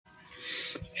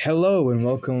Hello and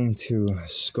welcome to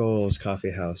Skull's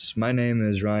Coffee House. My name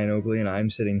is Ryan Oakley and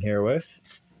I'm sitting here with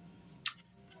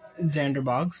Xander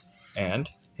Boggs. and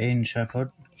Aiden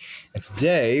Shepherd.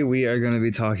 today we are going to be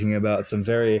talking about some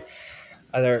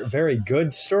either very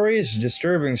good stories,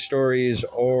 disturbing stories,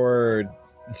 or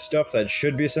stuff that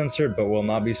should be censored but will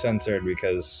not be censored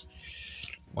because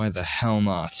why the hell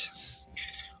not?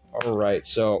 Alright,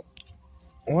 so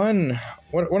one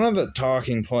of the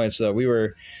talking points that we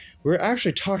were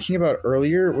actually talking about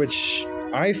earlier, which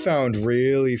I found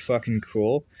really fucking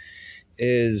cool,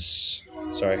 is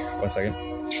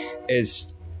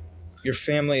your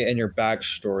family and your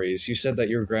backstories. You said that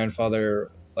your grandfather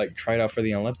tried out for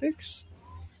the Olympics?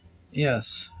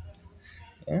 Yes.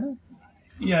 Yeah?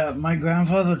 Yeah, my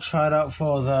grandfather tried out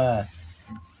for I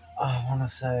want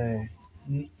to say,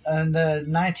 in the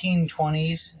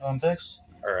 1920s Olympics,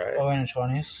 Alright. or in the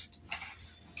 20s.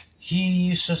 He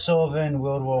used to serve in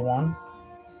World War One,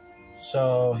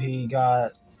 so he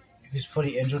was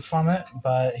pretty injured from it,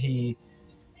 but he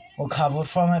recovered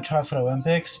from it, tried for the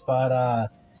Olympics, but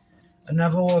it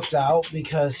never worked out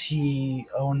because he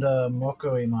owned a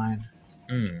mercury mine,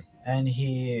 and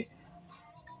his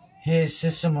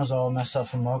system was all messed up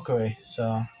from mercury,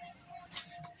 so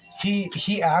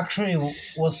he actually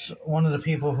was one of the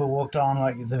people who worked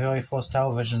on the very first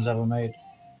televisions ever made.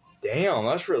 Damn,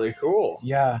 that's really cool.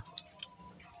 Yeah.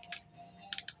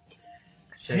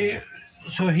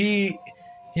 So he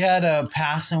had a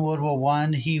pass in World War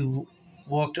One. He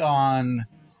worked on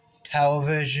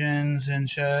televisions and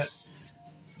shit.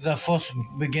 The first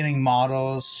beginning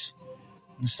models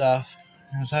and stuff.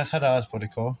 I thought that was pretty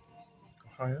cool.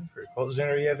 Oh, yeah, pretty cool.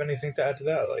 Xander, you have anything to add to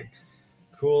that? Like,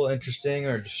 cool, interesting,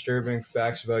 or disturbing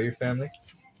facts about your family?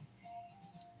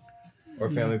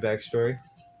 Or family backstory?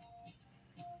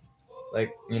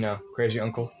 Like, crazy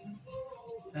uncle?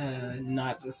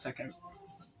 Not the second.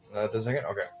 Not the second?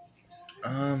 Okay.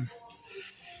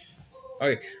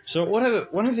 Okay, so one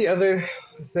of the other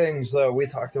things that we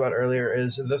talked about earlier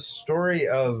is the story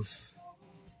of...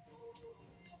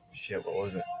 Shit, what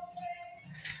was it?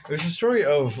 It was the story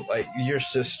of, your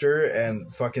sister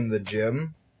and fucking the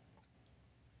gym.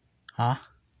 Huh?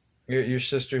 Your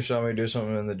sister saw me do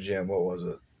something in the gym. What was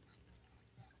it?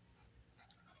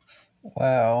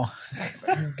 Well,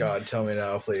 God, tell me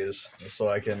now, please, so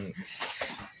I can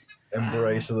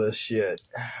embrace this shit.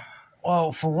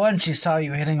 well, for one, she saw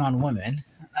you hitting on women.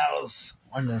 That was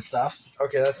one of the stuff.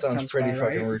 Okay, that sounds pretty about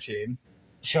fucking right. routine.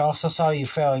 She also saw you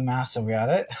failing massively at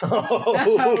it.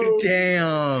 Oh,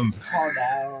 damn. Calm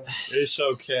down. It's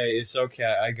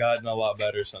okay. I gotten a lot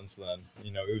better since then.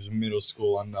 It was middle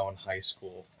school. I'm now in high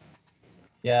school.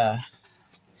 Yeah.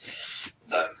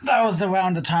 That was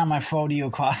around the time I followed you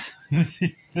across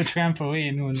the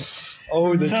trampoline.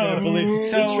 Oh, the So-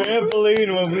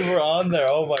 trampoline when we were on there.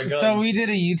 Oh my god. So we did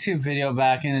a YouTube video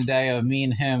back in the day of me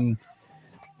and him.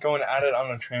 Going at it on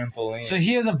a trampoline. So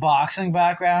he has a boxing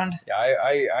background. Yeah,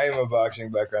 I have a boxing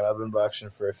background. I've been boxing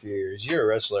for a few years. You're a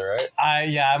wrestler, right?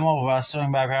 I'm a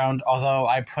wrestling background, although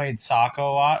I played soccer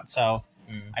a lot, so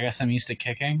I guess I'm used to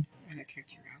kicking. And I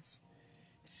kicked your ass.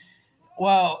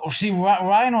 Well, see,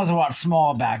 Ryan was a lot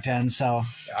smaller back then, so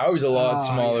I was a lot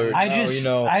smaller.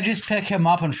 I just picked him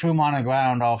up and threw him on the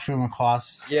ground. I'll threw him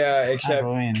across. Yeah, except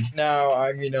trampoline. now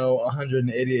I'm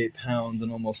 188 pounds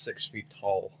and almost 6 feet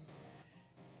tall.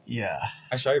 Yeah.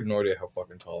 Actually, I have no idea how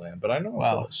fucking tall I am, but I know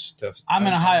Well, stuff. I'm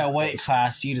in a higher weight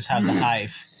class. You just have the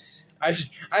knife. I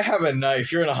have a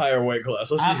knife. You're in a higher weight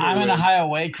class. Let's see who I'm in a wins. higher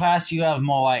weight class. You have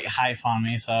more height on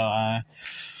me, so I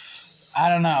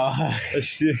don't know.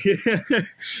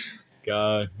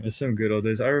 God, it's some good old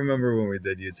days. I remember when we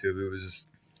did YouTube.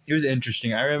 It was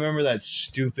interesting. I remember that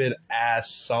stupid ass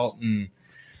salt and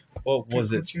what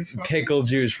was it? Pickle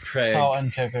juice preg. Salt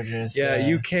and pickle juice. Yeah,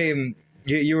 you came.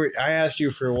 You were. I asked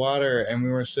you for water, and we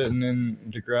were sitting in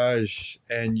the garage,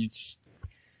 and you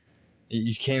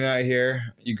came out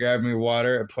here. You grabbed me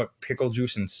water, and put pickle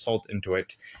juice and salt into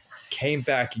it. Came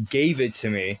back, gave it to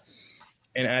me,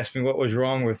 and asked me what was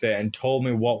wrong with it, and told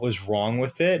me what was wrong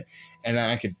with it, and then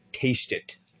I could taste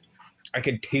it. I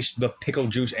could taste the pickle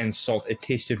juice and salt. It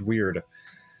tasted weird.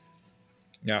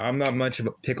 Now I'm not much of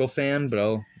a pickle fan, but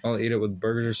I'll eat it with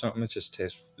burgers or something.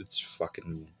 It's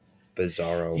fucking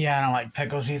bizarro. Yeah, I don't like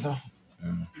pickles either.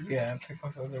 Yeah,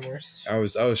 pickles are the worst. I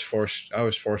was force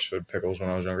fed pickles when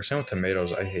I was younger. Same with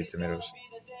tomatoes. I hate tomatoes.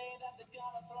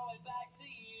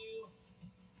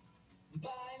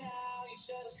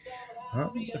 Huh?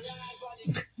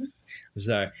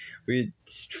 Sorry.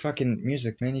 Fucking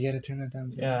music, man. You gotta turn that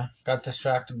down. Yeah, got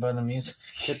distracted by the music.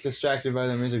 Get distracted by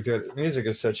the music, dude. Music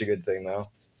is such a good thing, though.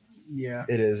 Yeah.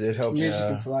 It is. It helps.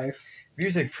 Music is life.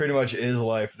 Music pretty much is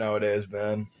life nowadays,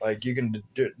 man. Like, you can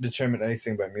determine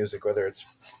anything by music, whether it's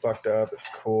fucked up, it's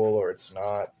cool, or it's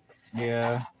not.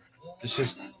 Yeah. It's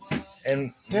just...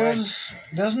 And There's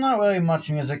not really much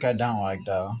music I don't like,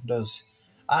 though.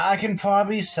 I can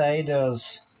probably say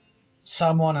there's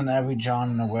someone in every genre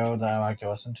in the world that I like to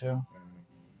listen to.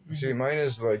 see, mine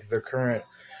is like the current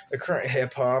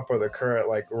hip hop or the current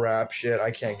like rap shit. I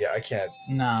can't.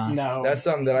 Nah. No. That's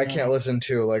something that I No. can't listen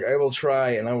to. Like, I will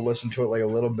try and I will listen to it like a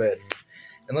little bit,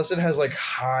 unless it has like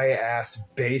high ass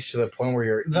bass to the point where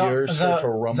your ears start to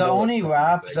rumble. The only It's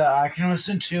rap fucking that I can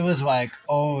listen to is like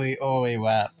Oi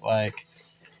rap, like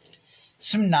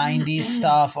some 90s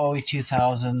stuff, early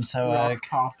 2000s. So Rock like,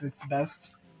 pop is the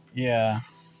best. yeah.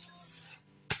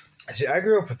 See, I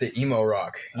grew up with the emo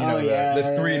rock. You know, yeah.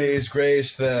 the 3 Days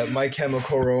Grace, the My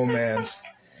Chemical Romance,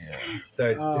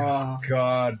 the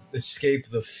God, Escape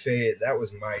the Fate. That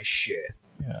was my shit.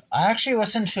 Yeah. I actually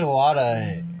listen to a lot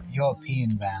of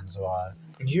European bands a lot.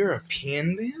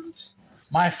 European bands?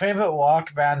 My favorite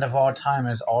rock band of all time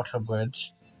is Alter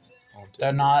Bridge.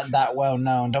 They're not that well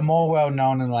known. They're more well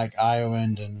known in like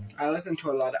Ireland and I listen to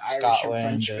a lot of Irish Scotland and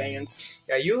French and- bands.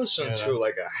 Yeah, you listen Yeah. to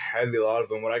like a heavy lot of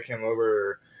them. When I came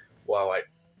over, well, like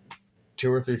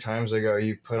 2 or 3 times ago,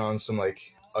 you put on some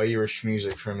like Irish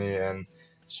music for me and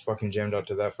just fucking jammed out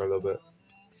to that for a little bit.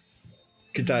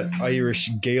 Get that Irish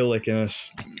Gaelic in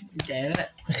us. Get it?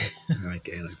 I like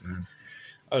Gaelic, man.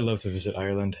 I'd love to visit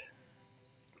Ireland.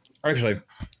 Actually,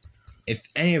 if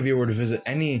any of you were to visit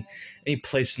any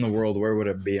place in the world, where would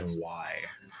it be and why?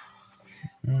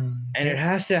 And it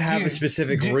has to have a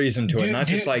specific reason to it, not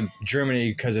just like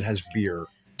Germany because it has beer.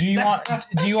 Do you want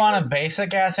a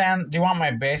basic ass do you want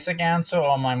my basic answer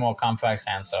or my more complex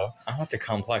answer? I want the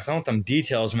complex. I want them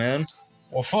details, man.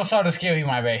 Well, first I'll just give you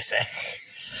my basic.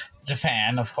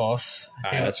 Japan, of course.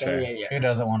 Alright, that's fair. Yeah. Who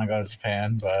doesn't want to go to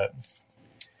Japan? But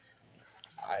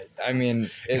I mean,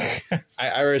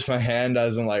 I raised my hand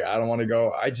as in like I don't want to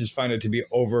go. I just find it to be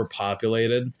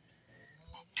overpopulated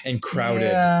and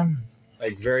crowded, yeah,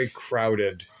 like very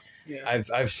crowded. Yeah.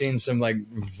 I've seen some like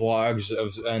vlogs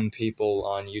and people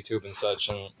on YouTube and such,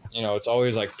 and you know it's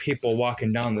always like people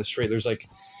walking down the street. There's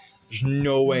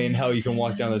no way in hell you can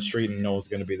walk down the street and no one's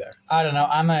gonna be there. I don't know.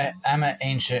 I'm an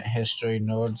ancient history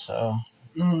nerd, so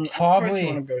Of course Probably-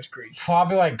 you want to go to Greece.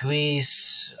 probably like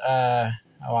Greece.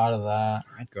 A lot of that.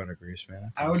 I'd go to Greece, man.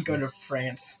 That's I would awesome. go to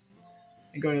France.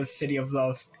 I'd go to the city of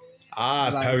love.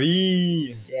 Paris.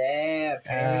 Yeah,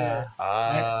 Paris.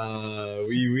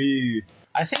 Oui.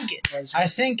 I think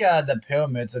the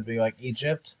pyramids would be like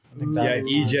Egypt. I think that Yeah, would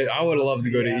be Egypt. I would love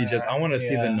to go to Yeah. Egypt. I want to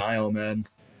see the Yeah. Nile, man.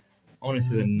 I want to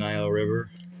see the Nile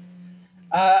River.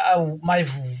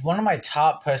 One of my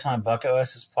top places on my bucket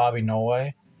list is probably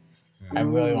Norway. I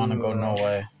really want to go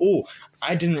Norway. Oh,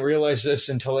 I didn't realize this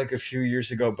until like a few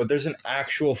years ago, but there's an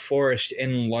actual forest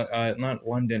in not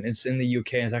London. It's in the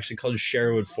UK. And it's actually called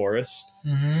Sherwood Forest.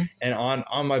 Mm-hmm. And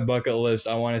on my bucket list,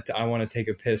 I want to take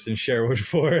a piss in Sherwood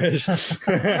Forest.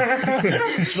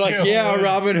 It's like, yeah,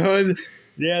 Robin Hood.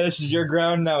 Yeah, this is your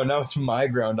ground now. Now it's my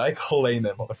ground. I claim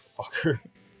it, motherfucker.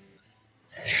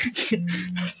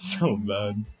 That's so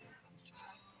bad.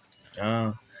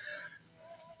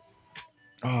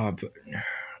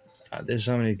 But there's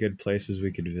so many good places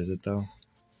we could visit, though.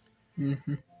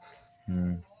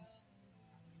 Mm-hmm.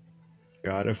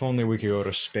 God, if only we could go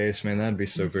to space, man. That'd be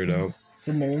super dope.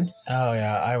 The moon. Oh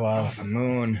yeah, I love. The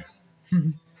moon.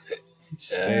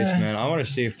 Space, man. I want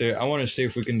to see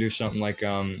if we can do something like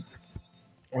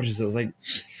what is it, like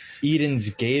Eden's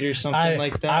Gate or something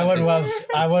like that. I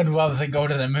would love to go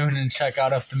to the moon and check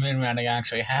out if the moon landing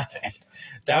actually happened.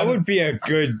 That would be a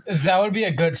good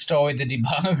story to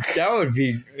debunk. That would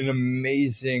be an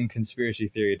amazing conspiracy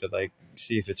theory to like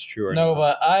see if it's true or not. No,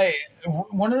 but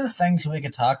one of the things we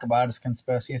could talk about is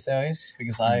conspiracy theories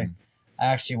because I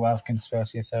actually love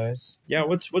conspiracy theories. Yeah,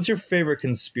 what's your favorite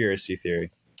conspiracy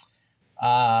theory?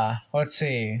 Let's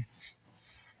see.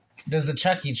 There's the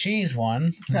Chuck E. Cheese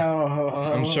one. No.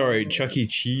 I'm sorry, Chuck E.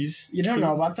 Cheese? You don't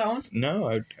know about that one? No,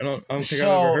 I don't think I've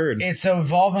ever heard. It's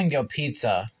involving your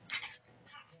pizza.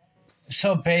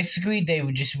 So basically, they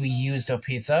would just reuse their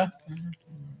pizza.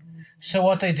 So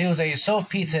what they do is they serve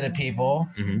pizza to people,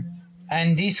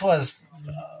 and this was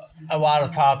a lot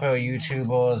of popular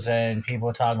YouTubers and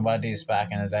people talking about this back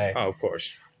in the day. Oh, of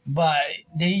course. But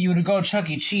you would go to Chuck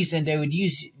E. Cheese and they would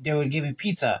give you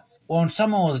pizza. Well, when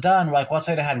someone was done, like let's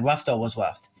say they had leftovers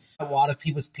left. A lot of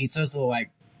people's pizzas were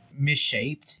like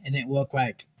misshaped and it looked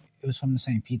like it was from the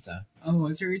same pizza. Oh, I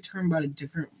thought you were talking about a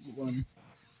different one.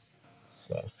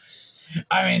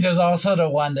 I mean, there's also the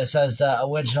one that says the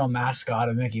original mascot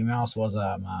of Mickey Mouse was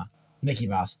Mickey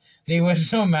Mouse. The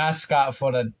original mascot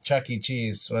for the Chuck E.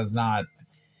 Cheese was not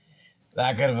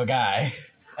that good of a guy.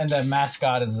 And the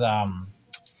mascot is,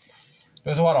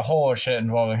 there's a lot of horror shit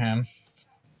involving him.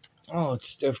 Oh,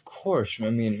 of course. I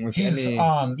mean, with He's, any...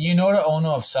 you know the owner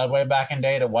of Subway back in the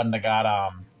day, the one that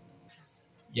got,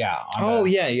 yeah,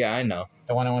 I know.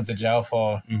 the one that went to jail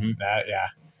for Mhm. that, yeah.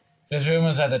 There's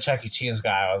rumors that the Chuck E. Cheese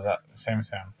guy was the same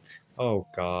thing. Oh,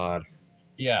 God.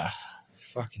 Yeah.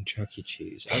 Fucking Chuck E.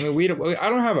 Cheese. I mean, I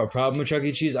don't have a problem with Chuck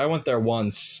E. Cheese. I went there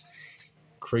once.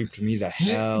 Creeped me the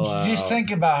hell out. Just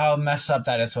think about how messed up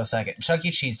that is for a second. Chuck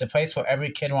E. Cheese, the place where every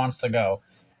kid wants to go.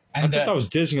 I thought that was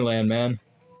Disneyland, man.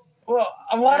 Well,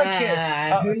 a lot of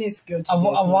kids... Who needs to go to A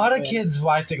lot of Disneyland? kids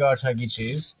like to go to Chuck E.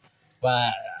 Cheese,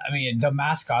 but I mean the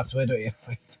mascots would.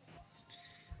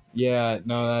 Yeah,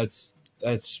 no, that's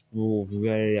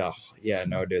yeah,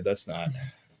 no, dude, that's not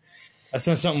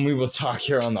something we will talk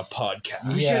here on the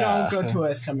podcast. We should all go to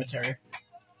a cemetery.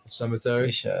 Cemetery.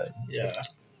 We should. Yeah.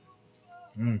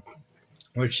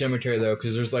 Which cemetery though?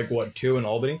 Because there's like what, 2 in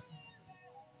Albany.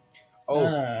 Oh,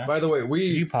 by the way,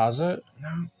 Did you pause it?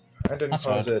 no, I didn't That's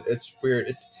pause it. It's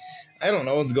weird. I don't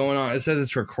know what's going on. It says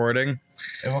it's recording.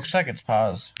 It looks like it's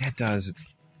paused. It does.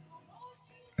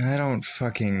 I don't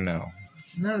fucking know.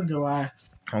 Neither do I.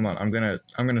 Hold on, I'm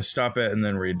gonna stop it and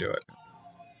then redo it.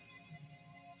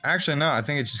 Actually, no, I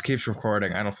think it just keeps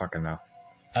recording. I don't fucking know.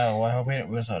 Oh, well, I hope we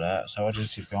didn't lose all that, so I'll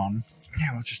just keep going.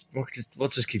 Yeah, we'll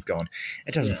just keep going.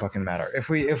 It doesn't fucking matter. If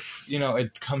you know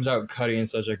it comes out cutty and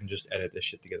such, I can just edit this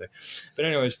shit together. But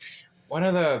anyways, one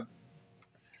of the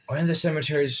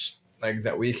cemeteries like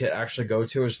that we could actually go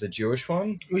to is the Jewish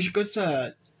one. We should go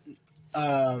to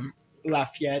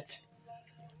Lafayette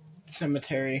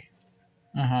Cemetery,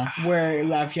 where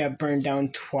Lafayette burned down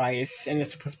twice, and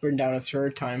it's supposed to burn down a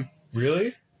third time.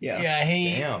 Really? Yeah. Yeah,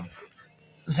 Damn.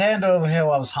 Xander over here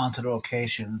loves haunted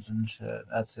locations and shit.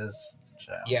 That's his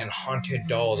show. Yeah, and haunted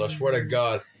dolls. I swear to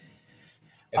God.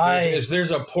 If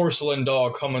there's a porcelain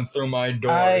doll coming through my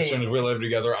door as soon as we live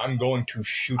together, I'm going to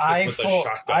shoot it with a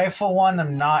shotgun. I, for one,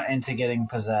 am not into getting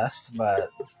possessed, but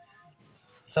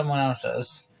someone else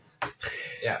is.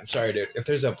 Yeah, I'm sorry, dude. If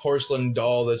there's a porcelain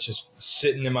doll that's just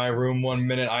sitting in my room 1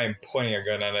 minute, I am pointing a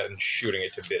gun at it and shooting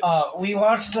it to bits. We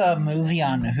watched a movie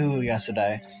on Hulu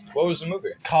yesterday What was the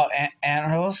movie? called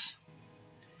Antlers.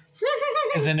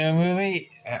 It's a new movie.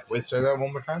 Wait, say that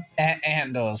one more time.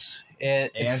 Antlers.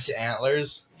 It's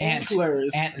Antlers?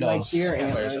 Antlers. Antlers. Like deer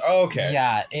antlers. Oh, okay.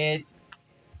 Yeah, It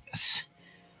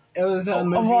was a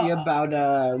movie about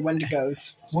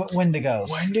Wendigos. Wendigos.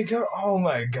 Wendigo? Oh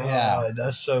my God, Yeah.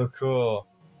 that's so cool.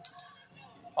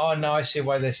 Oh, now I see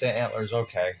why they say antlers.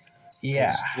 Okay.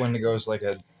 Yeah. 'Cause Wendigo's like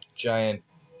a giant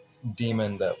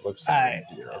demon that looks like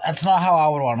a deer. That's not how I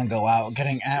would want to go out,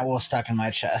 getting antlers stuck in my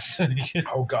chest.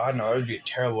 Oh God, no! It would be a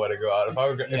terrible way to go out. If I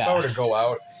were to go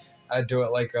out, I'd do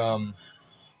it like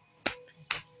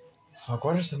Fuck!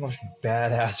 What is the most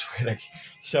badass way to?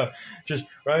 So just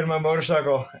riding my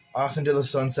motorcycle off into the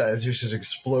sunset as there's just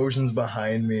explosions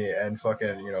behind me and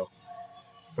fucking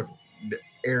fucking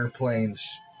airplanes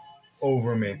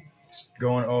over me, just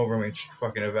going over me, just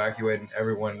fucking evacuating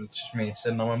everyone. It's just me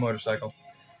sitting on my motorcycle,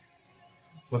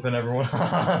 flipping everyone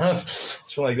off.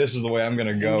 So like, this is the way I'm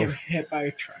gonna go. And get hit by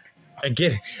a truck. And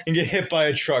get hit by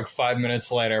a truck 5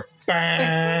 minutes later.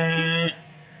 Bang!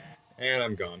 And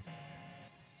I'm gone.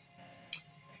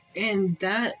 And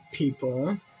that,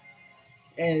 people,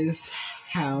 is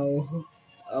how...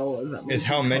 Oh, what was that Is movie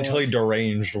how called? mentally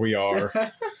deranged we are.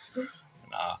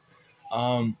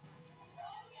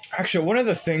 Actually, one of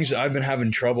the things I've been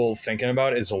having trouble thinking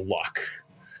about is luck.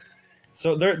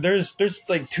 So there's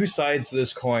like 2 sides to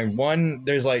this coin. One,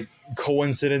 there's like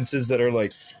coincidences that are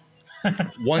like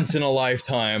once in a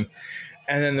lifetime.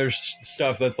 And then there's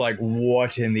stuff that's like,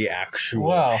 what in the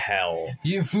actual hell?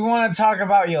 If we want to talk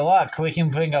about your luck, we can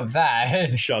bring up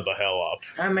that. Shut the hell up.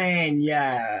 I mean,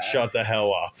 yeah. Shut the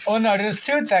hell up. Oh no, there's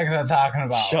 2 things I'm talking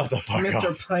about. Shut the fuck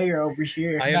Mr. up. Player over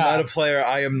here. I am not a player.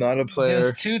 I am not a player.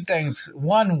 There's 2 things.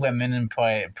 One, women in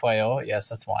player. Yes,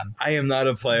 that's one. I am not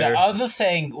a The player. other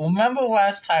thing, remember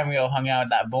last time we all hung out at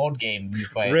that board game you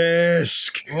played?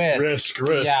 Risk. Risk.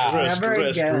 Risk. Yeah. Never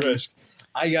again.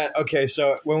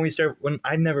 So when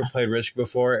I never played Risk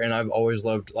before, and I've always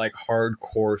loved like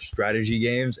hardcore strategy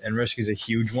games, and Risk is a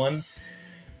huge one.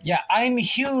 Yeah, I'm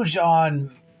huge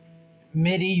on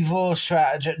medieval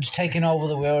strategy, taking over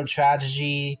the world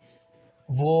strategy,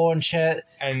 war and shit.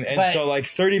 And But- so like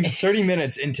 30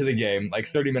 minutes into the game, like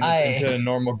 30 minutes into a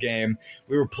normal game,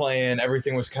 we were playing,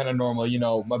 everything was kind of normal.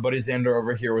 My buddy Xander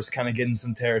over here was kind of getting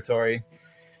some territory.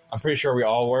 I'm pretty sure we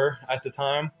all were at the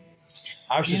time.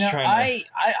 I was just You know, trying to.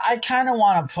 I kind of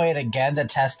want to play it again to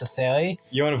test the theory.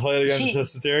 You want to play it again to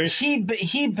test the theory?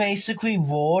 He basically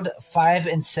rolled 5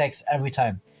 and 6 every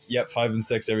time. Yep, 5 and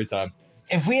 6 every time.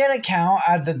 If we had a count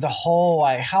at the whole,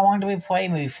 like, how long did we play?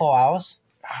 Maybe 4 hours?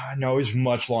 No, it was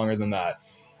much longer than that.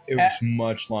 It was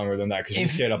much longer than that because we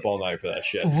stayed up all night for that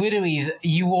shit. Literally,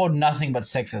 you rolled nothing but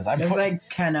 6s. It was like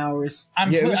 10 hours.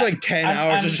 It was like 10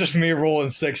 hours. It's just me rolling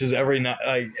 6s every night,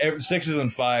 like 6s and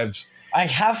 5s. Like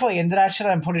halfway into that shit,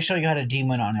 I'm pretty sure you had a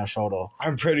demon on your shoulder.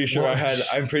 I'm pretty sure I had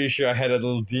a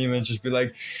little demon just be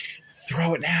like,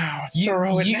 throw it now.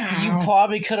 Throw it now. You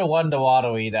probably could have won the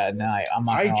lottery that night. I'm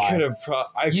not gonna lie. I could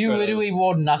have. You literally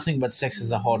rolled nothing but 6s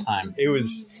the whole time. It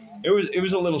was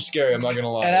a little scary. I'm not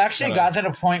gonna lie. It actually got to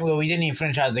the point where we didn't even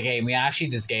finish out the game. We actually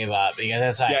just gave up because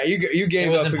it's like you gave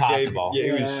it was up. impossible.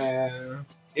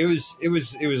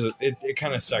 It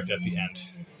kind of sucked at the end.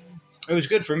 It was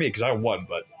good for me because I won,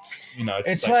 but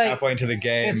it's like halfway into the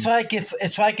game. It's like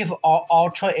if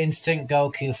Ultra Instinct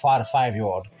Goku fought a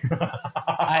 5-year-old.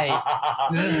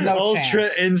 There's no Ultra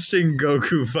chance. Instinct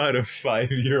Goku fought a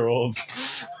 5-year-old.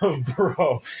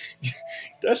 Bro,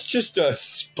 that's just a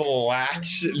splat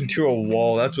into a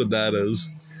wall. That's what that is.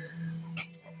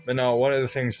 But no, one of the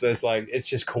things that's like, it's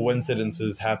just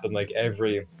coincidences happen like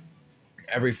every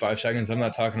 5 seconds. I'm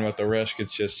not talking about the risk.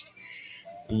 It's just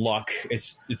luck.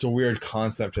 It's a weird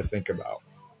concept to think about.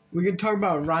 We could talk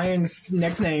about Ryan's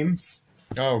nicknames.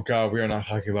 Oh god, we are not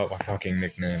talking about my fucking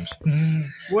nicknames.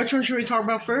 Which one should we talk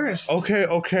about first? Okay.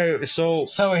 So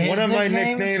his one of my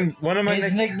nicknames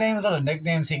are the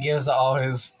nicknames he gives to all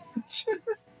his.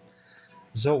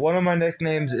 So one of my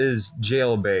nicknames is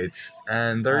Jailbait,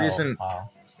 and the reason. Wow.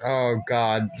 Oh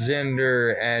god,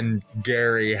 Xander and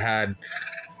Gary had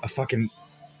a fucking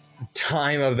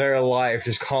time of their life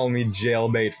just calling me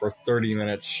Jailbait for 30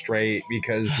 minutes straight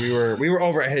because we were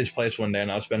over at his place one day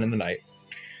and I was spending the night,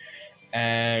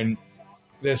 and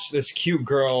this cute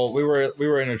girl, we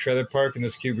were in a trailer park, and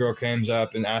this cute girl comes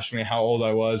up and asked me how old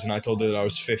I was, and I told her that I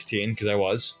was 15 because I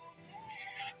was,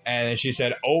 and then she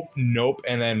said, "Oh, nope,"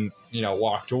 and then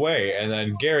walked away. And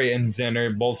then Gary and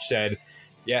Xander both said,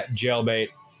 "Yeah, Jailbait,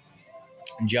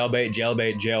 Jailbait,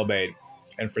 Jailbait, Jailbait,"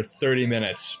 and for 30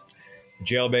 minutes.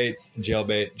 Jailbait,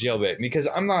 Jailbait, Jailbait. Because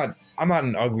I'm not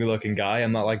an ugly looking guy.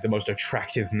 I'm not like the most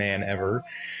attractive man ever.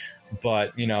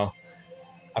 But,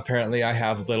 apparently I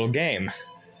have little game.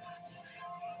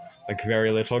 Like very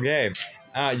little game.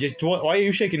 Why are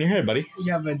you shaking your head, buddy?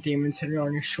 You have a demon sitting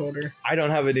on your shoulder. I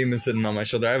don't have a demon sitting on my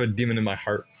shoulder. I have a demon in my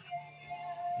heart.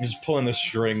 I'm just pulling the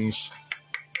strings.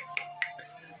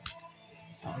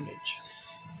 Bondage.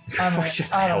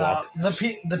 I don't know.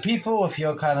 The people with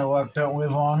your kind of luck don't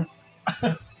live long.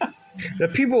 The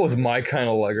people with my kind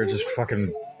of luck are just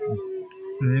fucking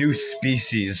new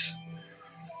species.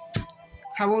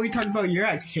 How about we talk about your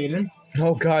ex, Hayden?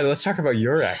 Oh god, let's talk about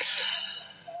your ex.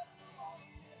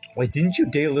 Wait, didn't you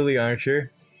date Lily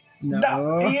Archer? No.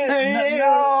 No.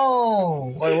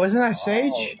 Wait, wasn't that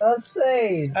Sage? That's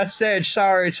Sage. That's Sage.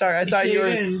 Sorry. I thought you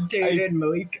were David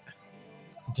Malika.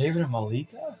 David and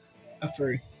Malika? A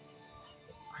furry.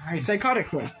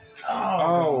 Psychotic one.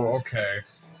 Oh, okay.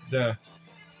 The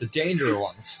danger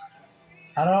ones.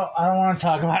 I don't want to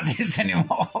talk about this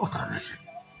anymore.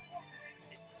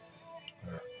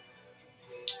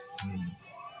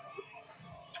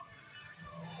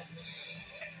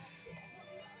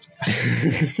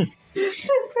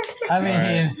 I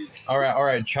mean, all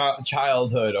right.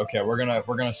 Childhood. Okay, we're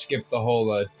gonna skip the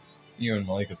whole you and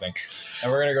Malika thing,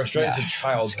 and we're gonna go straight into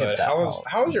childhood.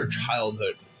 How was your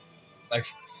childhood? Like,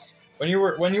 when you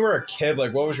were a kid,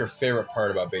 like, what was your favorite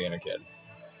part about being a kid?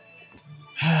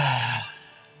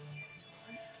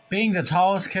 being the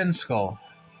tallest kid in school.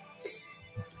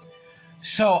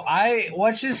 So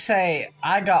let's just say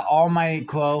I got all my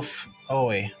growth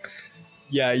early.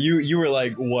 Yeah, you were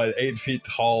like what, 8 feet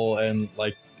tall and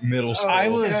like middle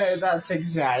school. That's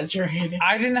exaggerated.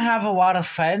 I didn't have a lot of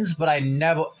friends, but I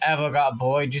never ever got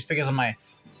bullied just because of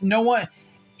no one.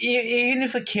 Even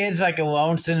if a kid's like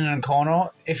alone sitting in a corner,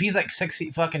 if he's like 6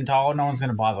 feet fucking tall, no one's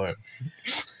gonna bother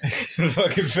him.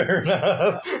 Fucking fair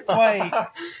enough.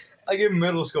 Like in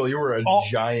middle school, you were a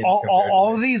giant.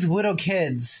 All these little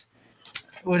kids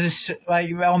were just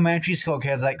like elementary school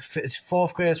kids, like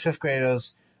fourth graders, fifth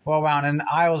graders, were around, and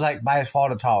I was like by far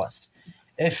the tallest.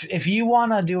 If you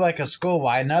want to do like a school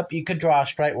lineup, you could draw a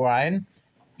straight line.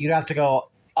 You'd have to go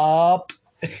up.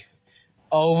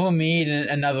 Over me and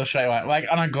another straight line, like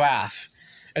on a graph.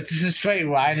 It's just a straight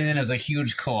line, and then there's a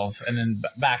huge curve, and then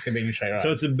back to being a straight line.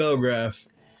 So it's a bell graph.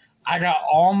 I got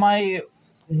all my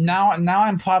now.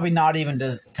 I'm probably not even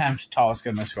the 10th tallest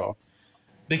kid in the school.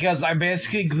 Because I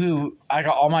basically grew, I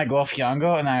got all my growth younger,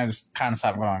 and I just kind of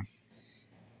stopped growing.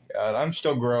 God, I'm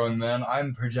still growing, man.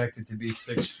 I'm projected to be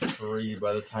 6'3"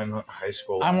 by the time high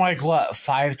school. I'm ends. like, what,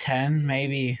 5'10",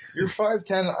 maybe? You're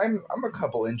 5'10". I'm a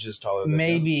couple inches taller than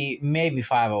you. Maybe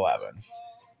 5'11".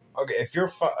 Okay, if you're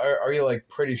are you like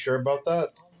pretty sure about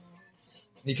that?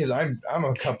 Because I'm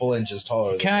a couple inches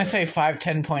taller. Can than I say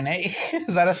 5'10.8"?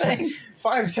 Is that a thing?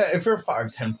 5'10"? If you're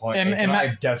 5'10.8", then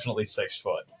I'm definitely 6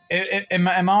 foot. Am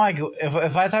I like,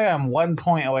 if I tell you I'm 1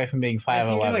 point away from being I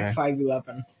think you're 5'11", like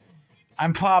 5'11".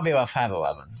 I'm probably about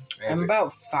 5'11". I'm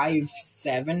about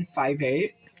 5'7",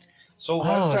 5'8". So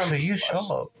last time, so you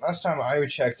short. Last time I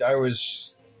checked, I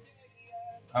was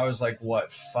like what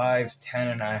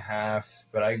 5'10" and a half,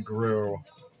 but I grew,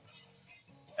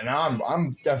 and now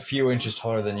I'm a few inches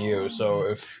taller than you. So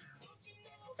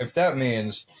if that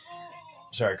means,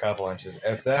 sorry, a couple inches.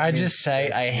 If that, I means just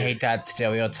say I hate that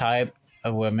stereotype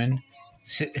of women.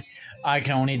 I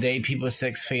can only date people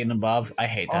 6 feet and above. I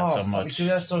hate that so much. Dude,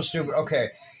 that's so stupid. Okay,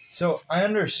 so I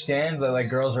understand that like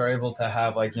girls are able to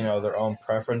have like their own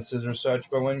preferences or such,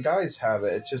 but when guys have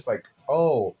it, it's just like,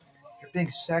 oh, you're being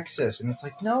sexist, and it's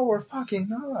like, no, we're fucking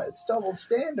not. It's double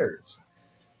standards.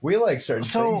 We like certain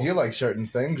things. You like certain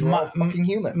things. We're all fucking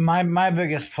human. My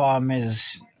biggest problem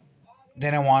is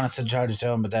they don't want us to judge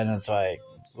them, but then it's like,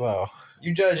 well,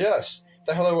 you judge us.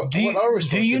 The hell what are we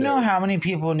supposed to do? Do you know how many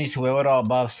people need to wear it all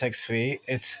above 6 feet?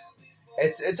 It's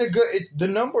a good. The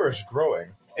number is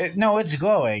growing. No, it's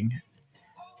growing.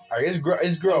 It's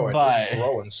growing. But it's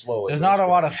growing slowly. There's not a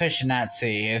lot of fish in that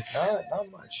sea. It's not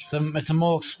much. It's a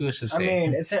more exclusive sea. I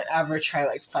mean, isn't average height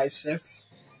like 5'6"?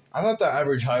 I thought the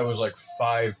average height was like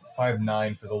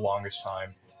 5'9" for the longest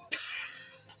time.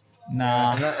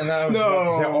 Nah. And I was about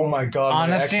to say, oh my god,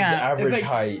 honestly, average like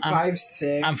height.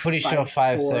 5'6". I'm pretty sure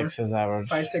 5'6" is average.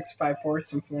 5'6", 5'4",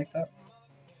 something like that.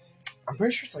 I'm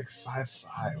pretty sure it's like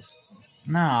 5'5".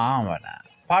 No, I don't know that.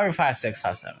 Probably 5'6",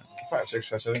 5'7".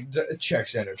 5'6", 5'7". Check,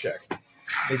 Xander, check.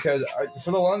 Because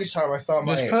for the longest time, I thought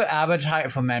Just put average height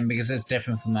for men because it's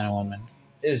different for men and women.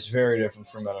 It is very different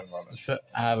for men and women. Just put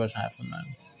average height for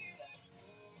men.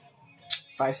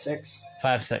 5'6".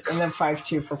 5'6". And then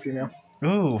 5'2" for female.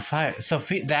 Ooh, 5. So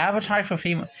the average height for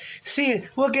female. See,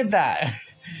 look at that.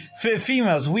 For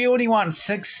females, we only want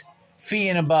 6 feet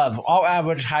and above. Our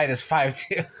average height is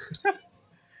 5'2".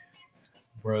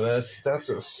 Bro, that's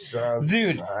a sad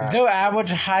Dude, fact. their average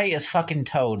height is fucking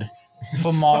Toad.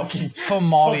 For Mario.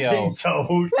 Fucking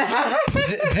Toad.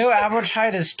 Their average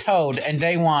height is Toad, and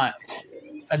they want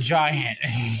a giant.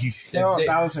 They want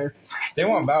Bowser. They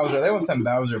want Bowser. They want them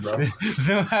Bowser, bro.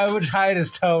 Their average height is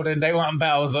Toad, and they want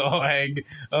Bowser. Like,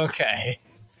 okay.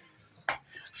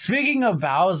 Speaking of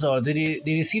Bowser, did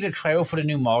you see the trailer for the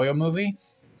new Mario movie?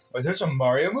 Wait, there's a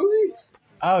Mario movie?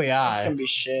 Oh yeah. It's gonna be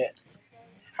shit.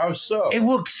 How so? It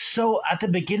looks so. At the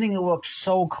beginning, it looked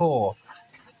so cool.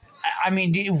 I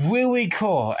mean, really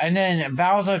cool. And then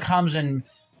Bowser comes and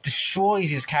destroys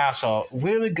his castle.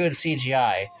 Really good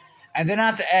CGI. And then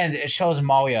at the end, it shows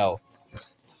Mario.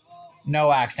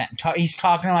 No accent. He's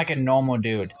talking like a normal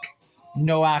dude.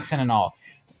 No accent at all.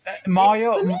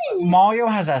 Mario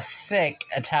has a thick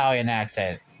Italian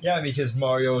accent. Yeah, because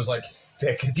Mario is like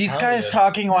thick Italian. These guys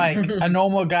talking like a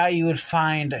normal guy you would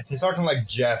find. He's talking like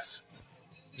Jeff.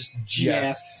 Just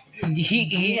Jeff.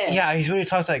 He's really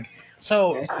talks like.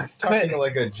 So, he's talking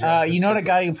like a Jeff. you know the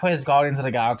guy who plays Guardians of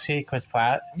the Galaxy, Chris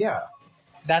Pratt? Yeah.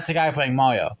 That's the guy playing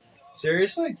Mario.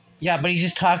 Seriously? Yeah, but he's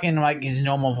just talking like his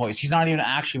normal voice. He's not even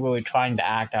actually really trying to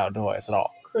act out the voice at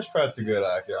all. Chris Pratt's a good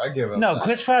actor. I give him No, that.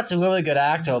 Chris Pratt's a really good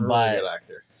actor, He's a but really good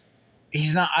actor.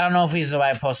 he's not. I don't know if he's the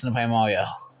right person to play Mario.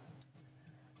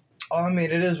 Oh, I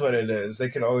mean, it is what it is. They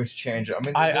can always change it. I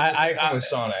mean, I with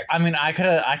Sonic. I mean, I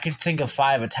could think of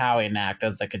 5 Italian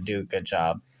actors that could do a good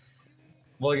job.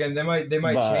 Well, again, they might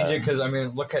change it because I mean,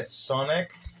 look at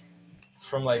Sonic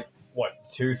from like what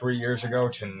 2-3 years ago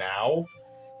to now,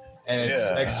 and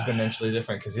it's exponentially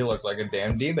different because he looked like a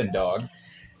damn demon dog,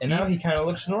 and now he kind of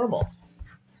looks normal.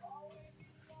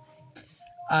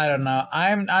 I don't know.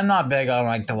 I'm not big on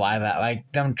like the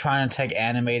like them trying to take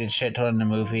animated shit to in the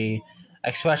movie,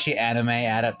 especially anime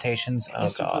adaptations. Oh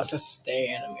It's god, supposed to stay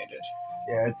animated.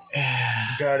 Yeah, it's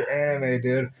god anime,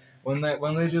 dude. When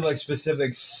they do like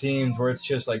specific scenes where it's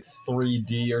just like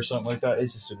 3D or something like that, it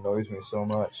just annoys me so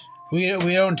much. we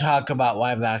don't talk about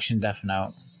live action Death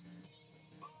Note.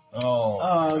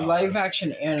 Oh, live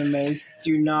action animes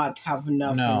do not have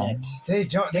enough in it. They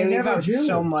don't. They leave never out do.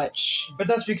 so much. But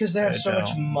that's because they have They so much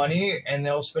don't. money and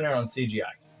they'll spend it on CGI.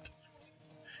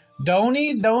 The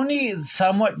only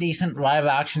somewhat decent live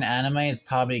action anime is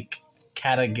probably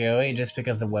Katagiri, just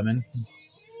because of women.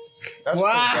 That's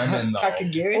Wow. for women, though.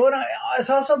 Kakagiri? Well, no, it's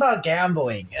also about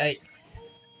gambling.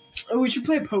 Oh, we should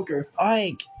play poker.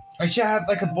 I should have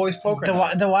like a boys poker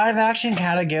night. The live action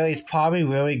category is probably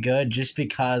really good just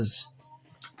because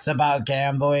it's about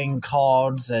gambling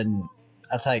cards and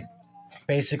that's like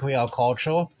basically all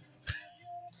cultural.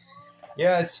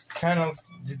 Yeah, it's kind of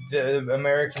the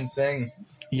American thing.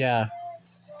 Yeah.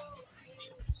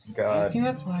 I God, think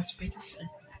that's Las Vegas.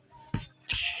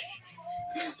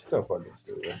 so fucking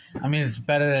stupid. I mean, it's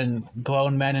better than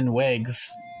grown men in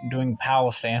wigs doing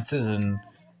power stances and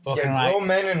looking like grown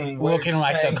men and looking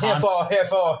like saying, the hip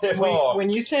hop. When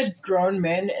you said grown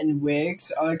men in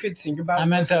wigs, all I could think about I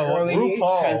meant was the early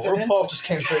presidents. RuPaul just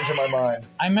came straight into my mind.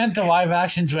 I meant the live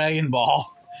action Dragon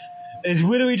Ball. It's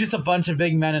literally just a bunch of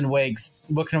big men in wigs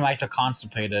looking like they're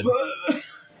constipated.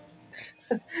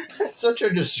 That's such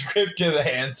a descriptive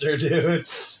answer, dude.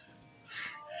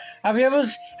 Have you ever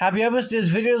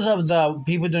there's videos of the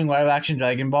people doing live action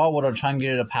Dragon Ball where they're trying to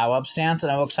get a power up stance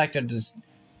and it looks like they're just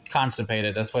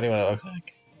constipated. That's what it would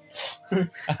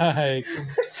look like.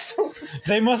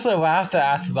 They must have laughed their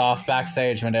asses off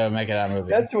backstage when they were making that movie.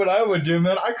 That's what I would do,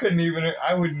 man. I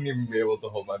wouldn't even be able to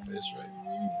hold my face right.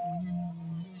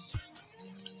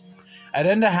 And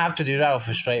then to have to do that with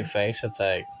a straight face, it's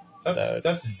like,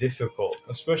 That's difficult,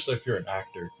 especially if you're an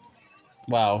actor.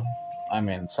 well, I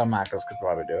mean, some actors could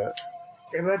probably do it.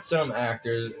 Yeah, but some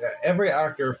actors, every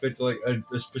actor fits like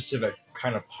a specific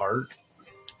kind of part.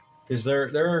 Because there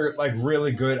are like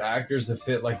really good actors that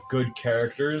fit like good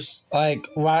characters. Like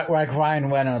Ryan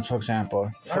Reynolds, for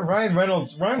example. Ryan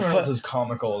Reynolds is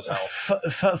comical as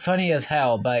hell. Funny as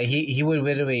hell, but he would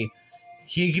literally,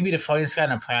 he could be the funniest guy on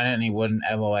the planet and he wouldn't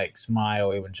ever like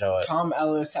smile or even show it. Tom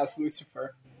Ellis as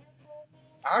Lucifer.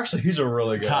 Actually, he's a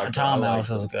really good actor. Tom I Ellis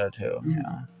like was good too. Mm-hmm.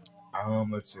 Yeah.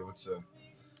 Let's see, what's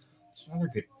another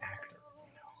good actor?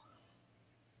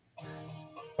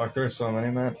 Fuck, there's so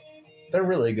many, man. They're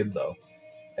really good though.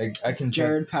 I can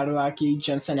Jared Padalecki,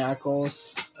 Jensen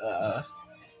Ackles.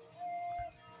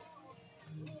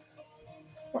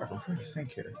 Fuck, I'm trying to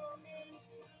think here.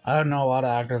 I don't know a lot of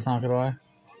actors, not gonna lie.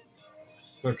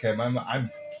 Okay, I'm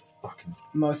fucking.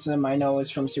 Most of them I know is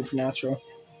from Supernatural.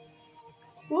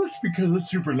 Well, it's because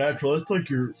it's Supernatural. It's like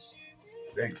your,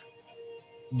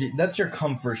 that's your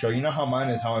comfort show. You know how mine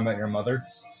is How I Met Your Mother.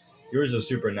 Yours is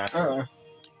Supernatural.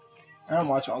 I don't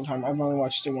watch it all the time. I've only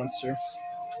watched it once too.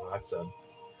 Oh, that's sad.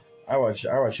 I watch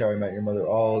How I Met Your Mother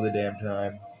all the damn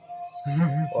time.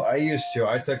 Well, I used to.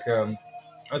 I took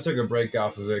a break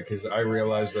off of it because I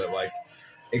realized that like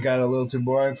it got a little too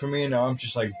boring for me. Now I'm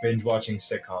just like binge watching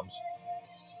sitcoms.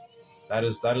 That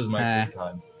is my free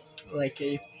time. Like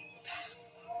a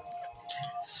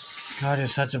God, you're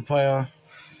such a player.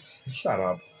 Shut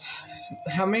up.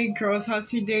 how many girls has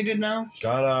he dated now?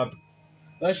 Shut up.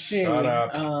 Let's see. Shut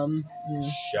up.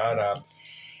 Shut up.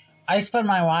 I spend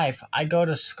my life. I go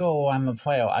to school. I'm a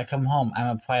player. I come home. I'm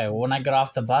a player. When I get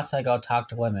off the bus, I go talk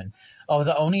to women. Oh,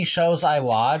 the only shows I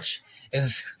watch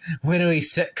is literally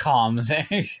sitcoms.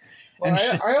 Well,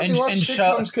 I only watch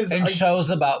sitcoms because shows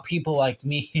about people like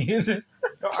me.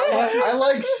 I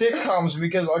like sitcoms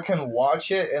because I can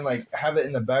watch it and like have it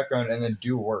in the background and then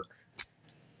do work.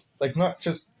 Like not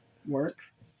just work.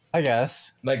 I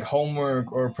guess. Like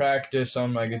homework or practice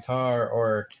on my guitar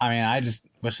or. I mean, I just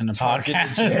listen to Talking to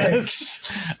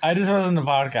podcasts. I just listen to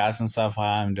podcasts and stuff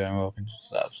while I'm doing work and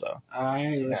stuff. So I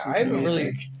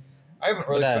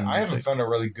haven't found a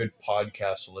really good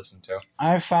podcast to listen to.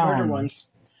 I found Murder ones.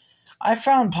 I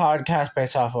found podcasts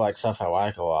based off of like stuff I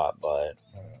like a lot, but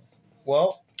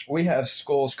well, we have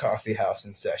Skull's Coffee House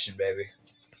in session, baby.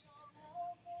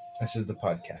 This is the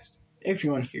podcast. If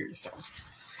you want to hear yourselves.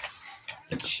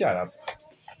 Shut up.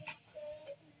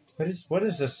 What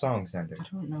is this song, Xander? I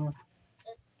don't know.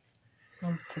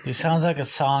 It sounds like a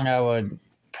song I would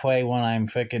play when I'm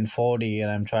freaking 40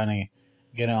 and I'm trying to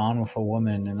get it on with a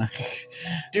woman. And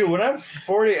dude, when I'm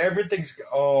 40, everything's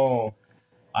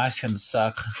life's gonna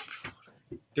suck.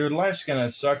 Dude, life's gonna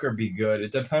suck or be good.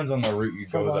 It depends on the route you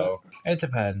go, though. It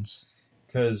depends.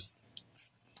 Because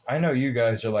I know you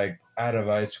guys are like out of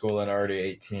high school and already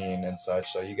 18 and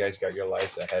such, so you guys got your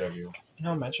lives ahead of you.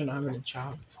 No, imagine having a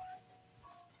job.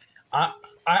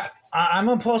 I'm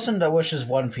a person that wishes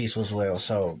One Piece was real,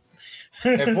 so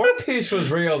if One Piece was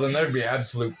real, then there'd be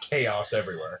absolute chaos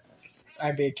everywhere.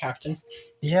 I'd be a captain.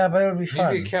 Yeah, but it would be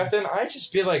fun. You'd be a captain? I'd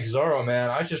just be like Zoro,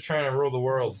 man. I'm just trying to rule the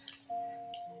world.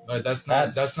 Like, that's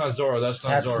not Zoro. That's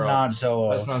not Zoro.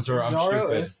 That's not Zoro. I'm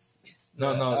stupid.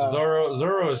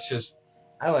 Zoro is just.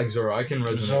 I like Zoro. I can resonate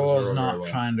with Zoro. Zoro's not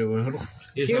trying to.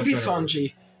 He would be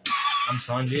Sanji. I'm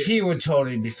Sanji. He would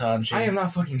totally be Sanji. I am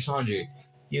not fucking Sanji.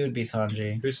 You would be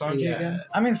Sanji. Who's Sanji again?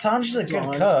 I mean, Sanji's a good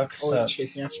Blonde, cook. Always So.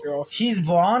 chasing after girls. He's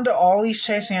blonde, always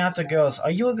chasing after girls.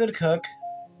 Are you a good cook?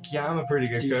 Yeah, I'm a pretty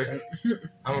good Decent. cook.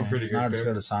 I'm a pretty good Not cook. as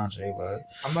good as Sanji, but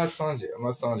I'm not Sanji. I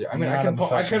mean, You're I not a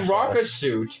can rock a professional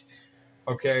suit.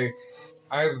 Okay,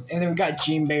 And then we got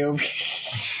Jinbei over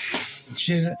here.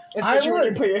 Jin. It's I what you wanna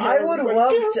would. put your I hair would in.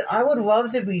 love to. I would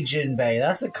love to be Jinbei.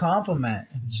 That's a compliment.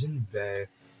 Jinbei.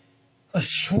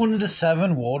 One of the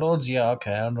 7 warlords. Yeah,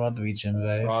 okay. I'd rather be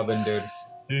Jinbei. Robin, dude.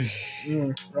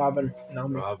 Robin.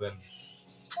 Naomi. Robin.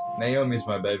 Naomi's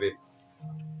my baby.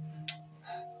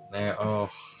 Oh.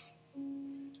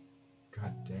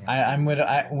 God damn. I'm with.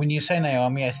 When you say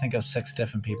Naomi, I think of 6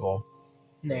 different people.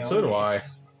 Naomi. So do I.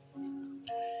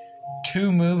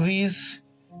 2 movies.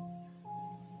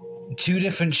 2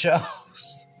 different shows.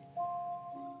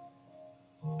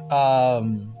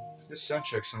 This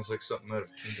soundtrack sounds like something out of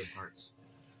Kingdom Hearts.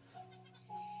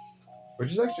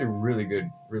 Which is actually really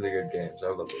good games. I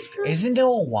love those games. Isn't there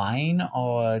a wine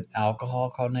or alcohol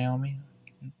called Naomi?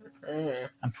 Mm.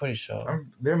 I'm pretty sure.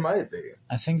 There might be.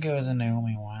 I think it was a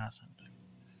Naomi wine or something.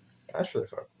 That's really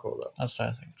fucking cool though. That's what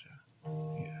I think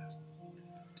too. Yeah.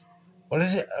 What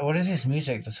is it? What is this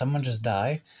music? Did someone just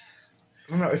die?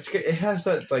 I don't know. It has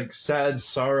that like sad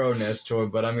sorrowness to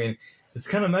it, but I mean, it's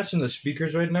kind of matching the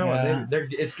speakers right now, Yeah. and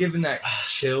it's giving that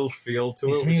chill feel to it.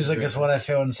 This which music really is what I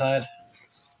feel inside.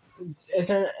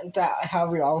 Isn't that how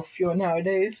we all feel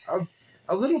nowadays?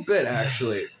 A little bit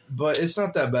actually, but it's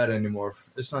not that bad anymore.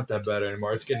 It's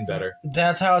getting better.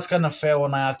 That's how it's gonna feel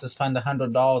when I have to spend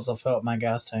 $100 to fill up my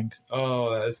gas tank.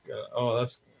 Oh, that's good. Oh,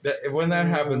 that's that. When that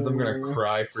happens, I'm gonna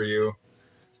cry for you.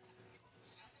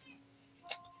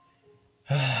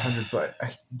 $100.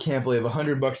 I can't believe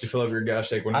 $100 to fill up your gas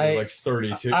tank when it was like 30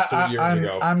 years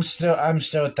ago. I'm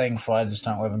still thankful I just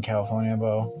don't live in California,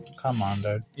 bro. Come on,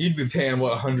 dude. You'd be paying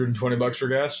what, $120 for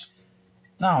gas?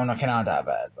 No, not that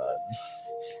bad, but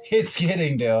it's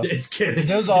getting there. It's kidding.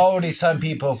 There's already some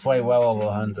people who play well over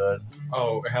 100.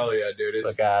 Oh hell yeah, dude!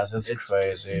 But guys, it's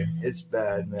crazy. It's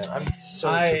bad, man. I'm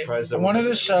so surprised. That one of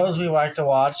the shows we like to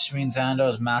watch, me and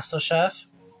Xando, is MasterChef.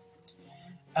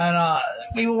 And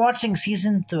we were watching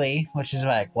season 3, which is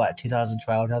like, what,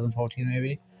 2012, 2014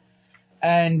 maybe?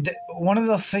 And one of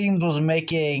the themes was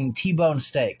making T-bone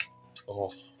steak.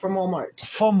 Oh. From Walmart.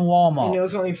 From Walmart. And it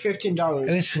was only $15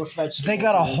 with vegetables. They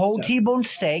got a whole stuff. T-bone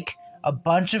steak, a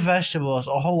bunch of vegetables,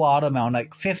 a whole watermelon,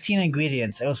 like 15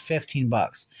 ingredients. It was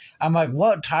 $15. I'm like,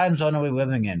 what time zone are we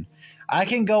living in? I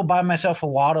can go buy myself a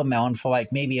watermelon for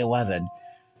like maybe 11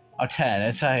 or 10.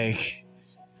 It's like...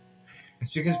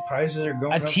 It's because prices are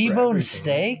going up. A T-bone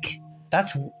steak?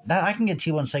 That I can get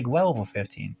T-bone steak well over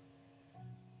 15.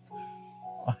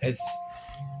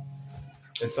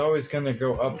 It's always gonna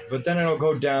go up, but then it'll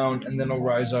go down, and then it'll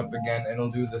rise up again, and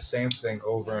it'll do the same thing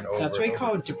over and over. That's what we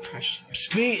call it depression.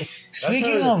 Speaking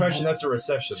of depression, that's a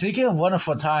recession. Speaking of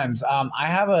wonderful times, I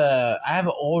have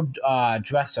an old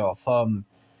dresser from,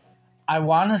 I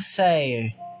want to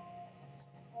say,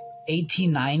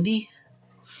 1890.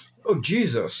 Oh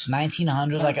Jesus!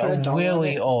 1900, like a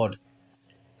really old.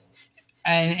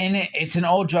 And in it's an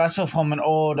old dresser from an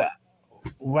old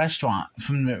restaurant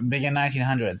from the beginning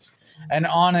 1900s, and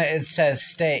on it says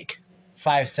steak,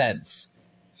 5 cents.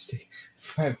 Steak.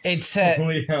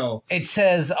 Holy hell! It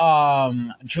says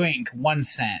drink 1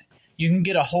 cent. You can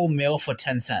get a whole meal for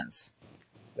 10 cents.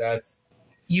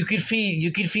 You could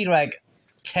feed like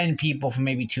 10 people for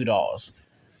maybe $2. God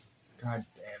damn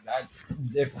that!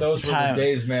 If those were the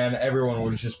days, man, everyone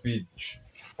would just be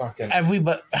fucking.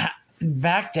 Everybody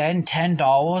back then, $10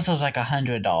 was like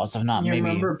 $100, if not maybe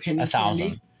remember penny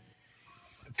 1,000.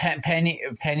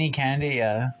 Penny candy,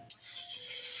 yeah.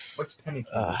 What's penny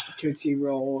candy? Tootsie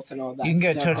Rolls and all that. You can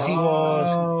get stuff. Tootsie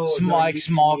Rolls,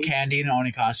 small candy, and it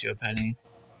only costs you a penny.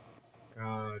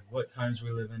 God, what times we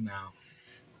live in now?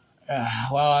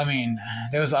 Well, I mean,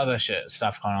 there was other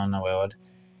stuff going on in the world.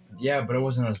 Yeah, but it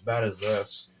wasn't as bad as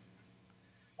this.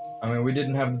 I mean, we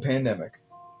didn't have the pandemic.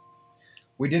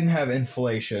 We didn't have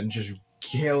inflation just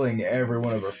killing every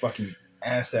one of our fucking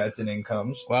assets and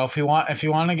incomes. Well, if you want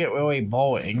to get really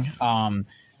boring,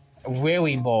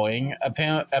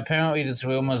 apparently there's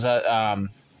rumors that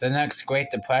the next Great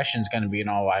Depression is going to be in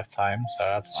our lifetime, so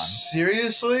that's fun.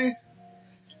 Seriously?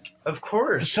 Of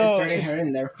course. So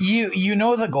in there. You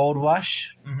know the gold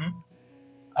rush?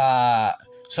 Mm-hmm.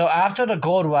 So after the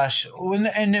gold rush,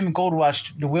 in the gold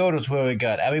rush, the world was really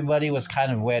good. Everybody was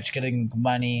kind of rich, getting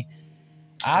money.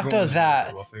 After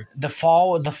that, the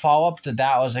follow up to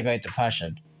that was the Great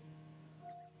Depression.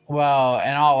 Well,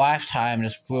 in our lifetime,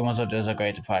 there's rumors that there's a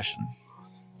Great Depression,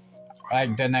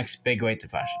 like the next big Great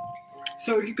Depression.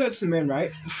 So we could go to the moon,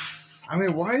 right? I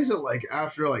mean, why is it like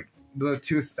after like the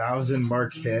 2000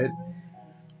 mark hit,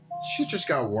 shit just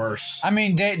got worse? I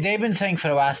mean, they've been saying for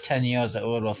the last 10 years that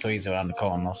World War III is around the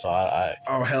corner, so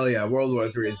Oh, hell yeah. World War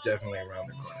III is definitely around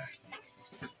the corner.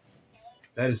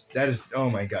 That is, oh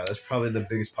my god, that's probably the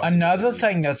biggest population. Another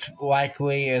thing that's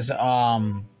likely is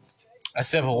a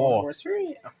civil war.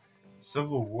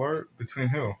 Civil war? Between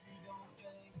who?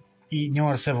 You know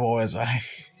what a civil war is, right?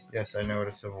 Yes, I know what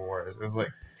a civil war is. It's like...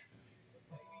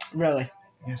 Really?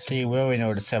 Yes, Do you really know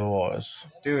what a civil war is?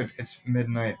 dude, it's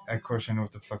midnight. Of course I know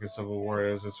what the fuck a civil war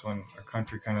is. It's when a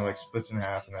country kind of like splits in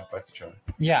half and then fights each other.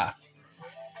 Yeah.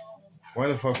 Why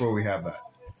the fuck will we have that?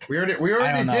 We already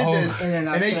I don't did know. this in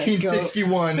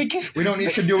 1861. We don't need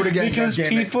to do it again. Because goddammit.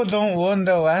 people don't learn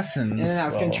their lessons. And then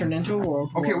that's going to turn into a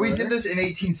world war. Okay, we did this in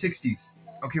 1860s.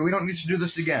 Okay, we don't need to do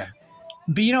this again.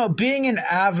 But, you know, being an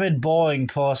avid bowling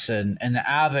person and an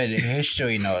avid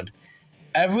history nerd,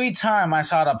 every time I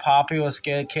saw the popular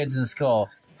kids in school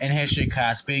in history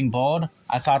class being bored,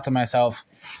 I thought to myself,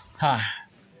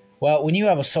 well, when you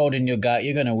have a sword in your gut,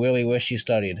 you're going to really wish you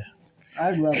studied.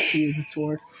 I'd love to use a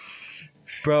sword.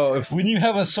 Bro, When you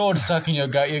have a sword stuck in your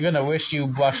gut, you're going to wish you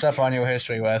brushed up on your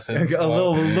history lessons. a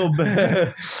little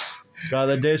bit. God,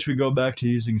 the days we go back to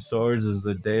using swords is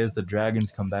the days the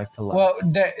dragons come back to life. Well,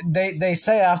 they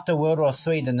say after World War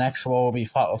III, the next war will be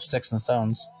fought with sticks and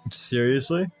stones.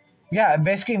 Seriously? Yeah, it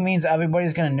basically means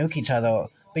everybody's going to nuke each other.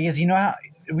 Because you know how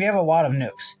we have a lot of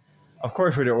nukes. Of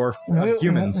course we do, or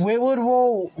humans.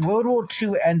 World War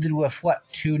II ended with what,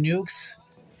 2 nukes?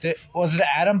 Was it an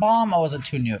atom bomb or was it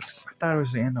 2 nukes? I thought it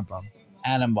was the atom bomb.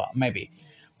 Atom bomb, maybe.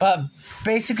 But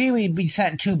basically, we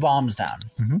sent 2 bombs down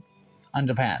on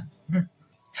Japan. Mhm.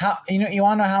 How you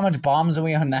want to know how much bombs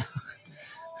we own now?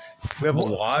 We have a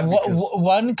lot.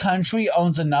 One country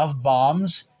owns enough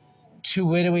bombs to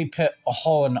literally put a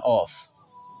hole in the earth.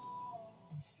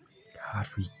 God,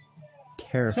 we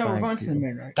terrifying. So we're going to the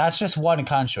moon, right? That's just one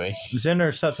country.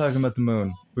 Xander, stop talking about the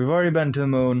moon. We've already been to the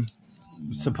moon,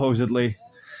 supposedly.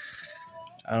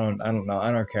 I don't know.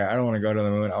 I don't care. I don't want to go to the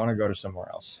moon. I want to go to somewhere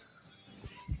else.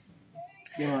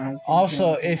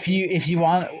 Also, if you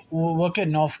want, look at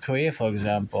North Korea, for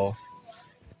example.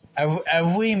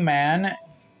 Every man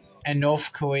in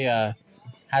North Korea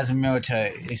has a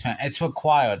military experience. It's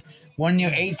required. When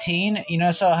you're 18, you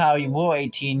know, so how you were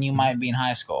 18, you might be in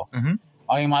high school. Mhm.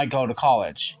 Or you might go to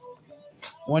college.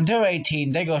 When they're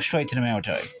 18, they go straight to the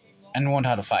military and learn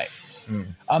how to fight.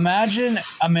 Imagine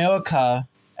America,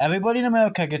 everybody in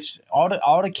America gets, all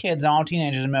the kids and all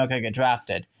teenagers in America get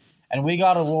drafted. And we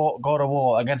gotta go to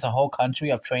war against a whole country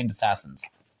of trained assassins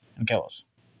and killers.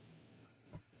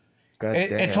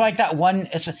 It's like that one.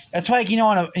 It's like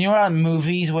on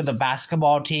movies with the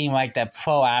basketball team, like the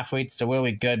pro athletes, the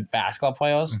really good basketball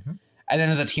players, and then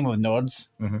there's a team of nerds.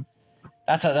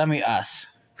 That'd be us.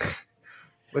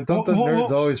 But don't the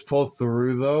nerds always pull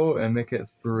through though and make it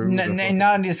through?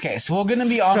 Not in this case. We're gonna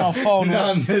be on our phone.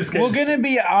 We're gonna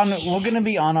be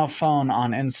on our phone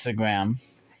on Instagram.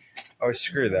 Oh,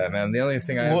 screw that, man. The only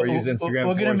thing I ever use Instagram for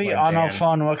We're going to be on our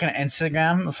phone looking at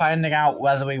Instagram, finding out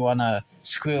whether we want to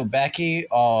screw Becky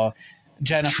or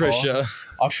Jennifer.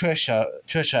 Or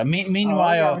Trisha.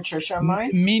 Meanwhile, Trisha on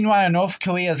mine? Meanwhile, North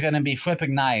Korea is going to be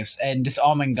flipping knives and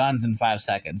disarming guns in 5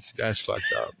 seconds. That's fucked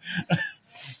up.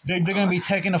 They're going to be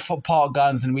taking apart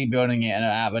guns and rebuilding it at an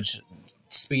average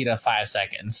speed of 5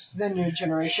 seconds. The new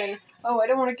generation. Oh, I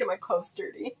don't want to get my clothes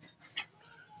dirty.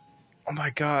 Oh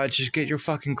my god, just get your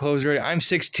fucking clothes ready. I'm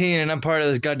 16 and I'm part of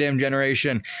this goddamn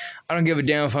generation. I don't give a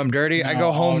damn if I'm dirty. I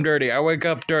go home dirty. I wake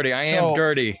up dirty. I am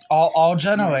dirty. All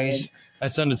generations.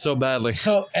 That sounded so badly.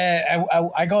 So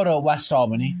I go to West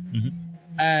Albany,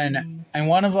 and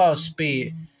one of our what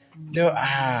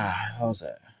was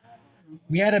it?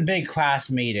 We had a big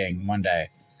class meeting one day,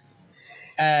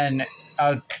 and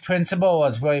our principal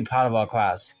was really proud of our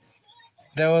class.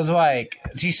 There was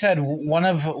she said one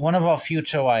of our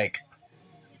future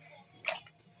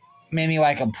maybe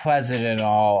a president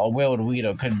or a world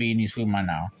leader could be in these room right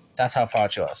now. That's how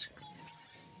proud she was.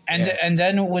 And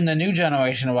then when the new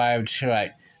generation arrived, she was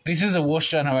like, "This is the worst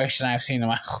generation I've seen in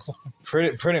my whole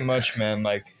life." Pretty much, man.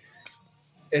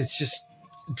 It's just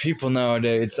people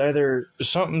nowadays. It's either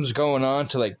something's going on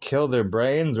to kill their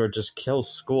brains or just kill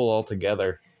school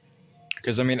altogether.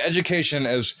 Because education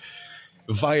is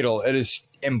vital. It is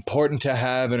important to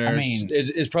have, and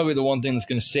it's probably the one thing that's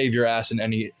going to save your ass in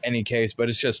any case. But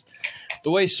it's just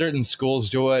the way certain schools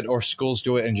do it, or schools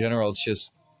do it in general. It's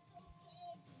just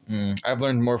I've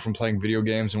learned more from playing video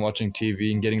games and watching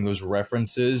TV and getting those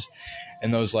references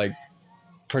and those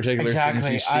particular things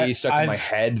you see stuck in my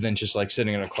head than just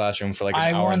sitting in a classroom for an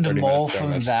hour and 30 minutes. I learned more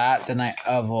from that than I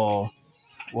ever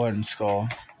were in school.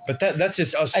 But that's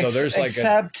just us though. There's like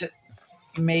except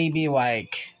maybe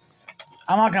like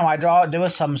I'm not gonna lie. There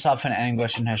was some stuff in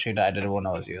English and history that I did when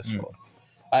I was useful.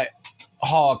 Like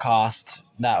Holocaust,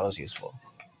 that was useful.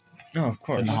 No, of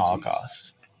course. In the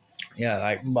Holocaust. Yeah,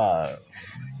 like But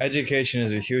education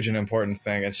is a huge and important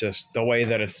thing. It's just the way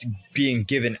that it's being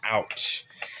given out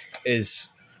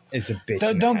is a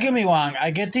bitch. don't get me wrong.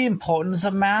 I get the importance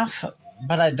of math,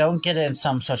 but I don't get it in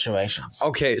some situations.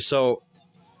 Okay, so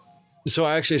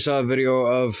I actually saw a video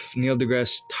of Neil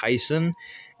deGrasse Tyson.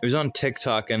 It was on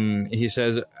TikTok, and he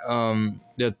says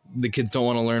that the kids don't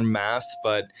want to learn math,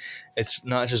 but it's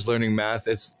not just learning math;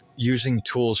 it's using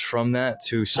tools from that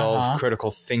to solve critical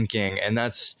thinking, and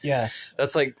that's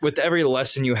like with every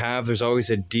lesson you have, there's always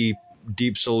a deep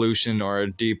solution or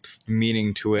a deep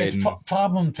meaning to it. It's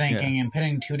problem thinking and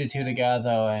putting two to two together,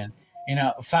 and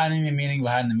finding the meaning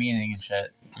behind the meaning and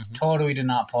shit. Totally did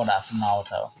not pull that from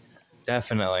Naruto.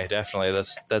 Definitely.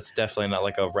 That's definitely not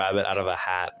like a rabbit out of a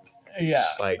hat. Yeah,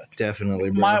 it's like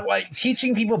definitely. Bro.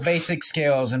 Teaching people basic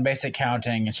skills and basic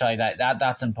counting and shit like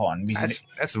that's important.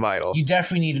 That's vital. You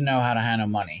definitely need to know how to handle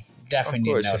money. Definitely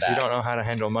need to know that. If you don't know how to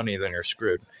handle money, then you're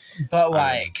screwed. But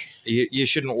you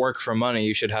shouldn't work for money.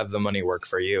 You should have the money work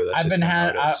for you. That's I've been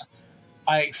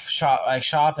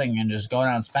shopping and just going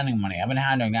out and spending money. I've been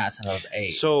handling that since I was 8.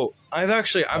 So I've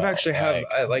actually have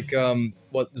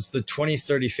what is the 20,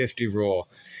 30, 50 rule?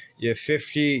 You have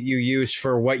 50 you use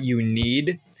for what you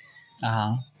need.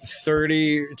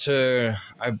 30 to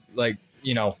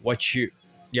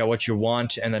what you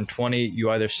want, and then 20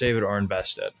 you either save it or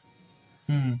invest it.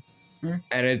 And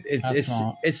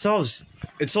it solves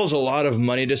a lot of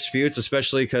money disputes,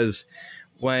 especially because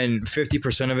when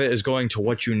 50% of it is going to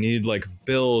what you need, like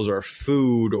bills or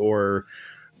food or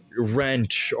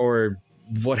rent or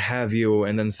what have you,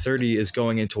 and then 30 is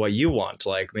going into what you want,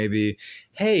 like maybe,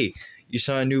 hey, you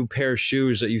saw a new pair of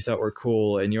shoes that you thought were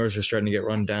cool and yours are starting to get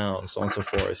run down, so on and so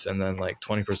forth. And then like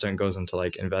 20% goes into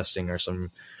like investing or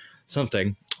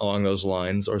something along those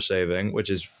lines, or saving, which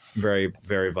is very,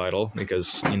 very vital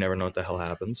because you never know what the hell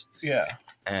happens. Yeah.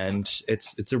 And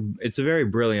it's a very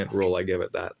brilliant rule. I give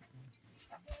it that.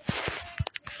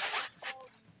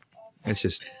 It's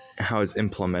just how it's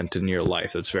implemented in your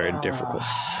life that's very difficult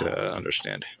to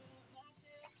understand.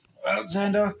 Well,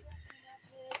 Xander,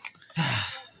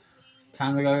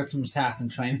 time to go get some assassin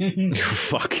training.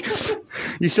 Fuck.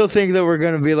 You still think that we're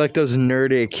going to be like those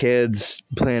nerdy kids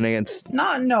playing against...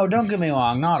 No, don't get me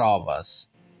wrong. Not all of us.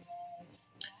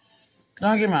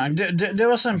 Don't get me wrong. There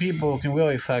were some people who can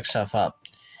really fuck stuff up.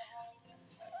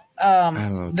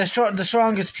 The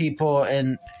strongest people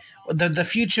in the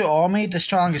future army, the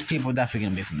strongest people are definitely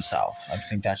going to be from the South. I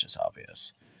think that's just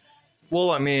obvious. Well,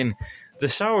 I mean, the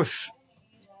South...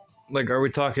 Like, are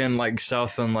we talking like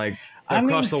South and like...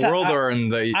 across the world or in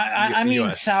the I mean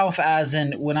US? South as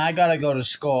in when I gotta go to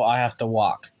school, I have to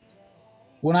walk.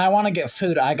 When I want to get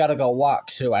food, I gotta go walk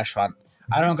to a restaurant.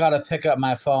 I don't gotta pick up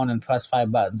my phone and press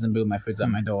 5 buttons and boom, my food's at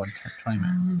my door in 20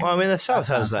 minutes. Well, I mean, the South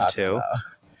has that too.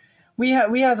 We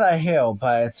have that here,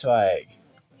 but it's like...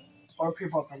 Or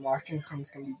people from Washington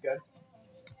can be good.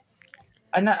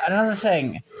 Another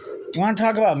thing, you want to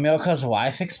talk about Milka's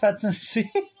life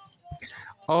expectancy?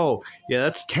 Oh, yeah,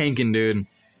 that's tanking, dude.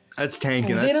 That's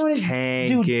tanking. That's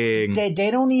tanking. Dude,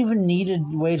 they don't even need to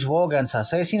wage war against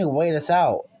us. They just need to wait us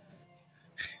out.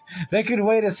 They could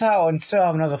wait us out and still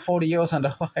have another 40 years on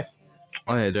the way.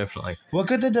 Oh, yeah, definitely.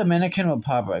 Look at the Dominican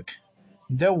Republic.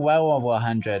 They're well over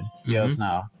 100 years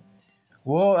now.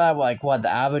 We're at, like, what, the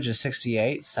average is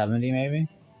 68, 70 maybe?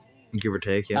 Give or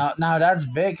take, yeah. Now that's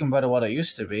big compared to what it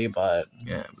used to be, but...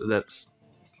 Yeah, but that's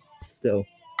still...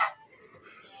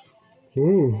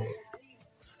 Ooh.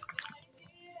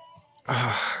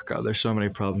 Oh, God, there's so many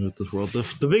problems with this world.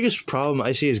 The biggest problem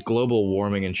I see is global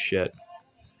warming and shit.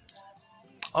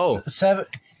 Oh,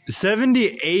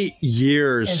 78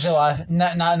 years. Is your life?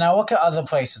 Now look at other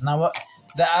places. Now what?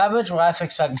 The average life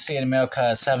expectancy in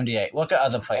America is 78. Look at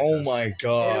other places. Oh my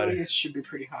God. Italy should be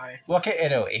pretty high. Look at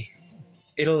Italy.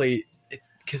 Italy,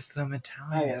 because them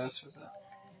Italians. Oh, yeah, that's what's up.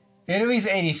 Italy's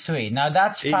 83. Now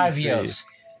that's 5 years.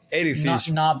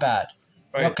 83. Not bad.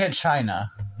 Right. Look at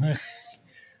China. The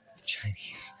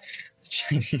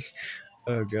Chinese.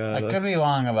 Oh God. I could be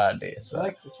wrong about these. I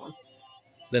like this one.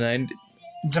 The 90.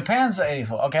 Japan's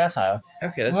 84. Okay, that's high.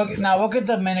 Okay, that's look at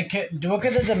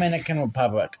the Dominican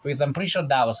Republic, because I'm pretty sure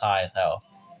that was high as hell.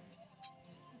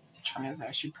 China's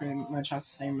actually pretty much has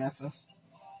the same as us.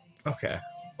 Okay.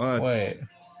 Well, wait.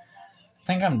 I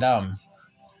think I'm dumb.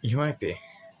 You might be.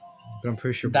 But I'm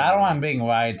pretty sure. That one I'm being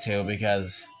lied to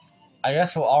because I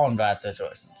guess we're all in bad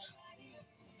situations.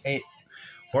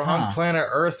 We're on Huh. planet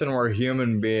Earth and we're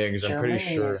human beings. I'm Germany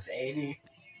pretty sure. is 80.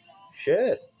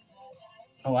 Shit.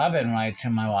 Oh, I've been right to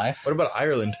my wife. What about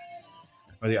Ireland?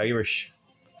 Or the Irish?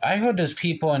 I heard there's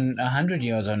people in 100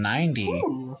 years or 90.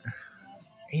 Ooh.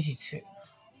 82.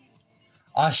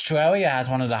 Australia has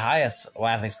one of the highest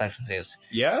life expectancies.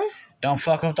 Yeah? Don't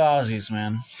fuck with the Aussies,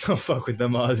 man. Don't fuck with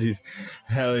them Aussies.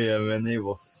 Hell yeah, man. They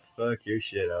will fuck your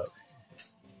shit up.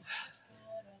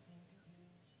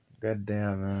 God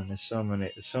damn, man. There's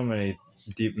so many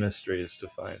deep mysteries to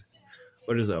find.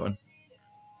 What is that one?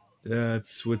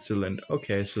 That's Switzerland.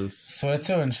 Okay, so it's...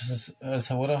 Switzerland is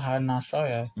a little higher than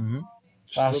Australia. Mm-hmm.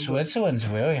 Wow, Switzerland's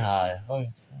really high. Oh.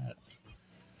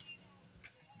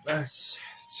 It's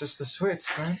just the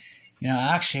Swiss, man. You know,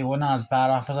 actually, we're not as bad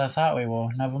off as I thought we were.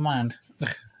 Never mind.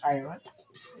 Are you what?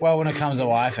 Well, when it comes to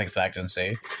life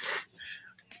expectancy.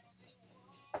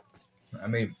 I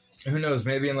mean, who knows?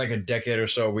 Maybe in like a decade or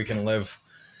so, we can live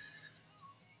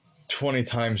 20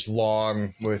 times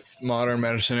long with modern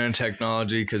medicine and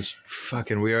technology, because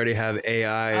fucking we already have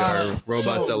AI or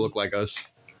robots that look like us.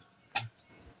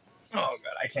 Oh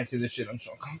god, I can't see this shit. I'm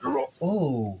so uncomfortable.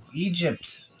 Ooh,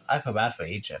 Egypt. I feel bad for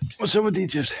Egypt. What's up with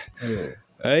Egypt? Ooh.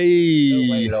 They're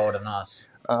way Hey. lower than us.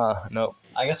 No.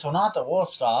 I guess we're not the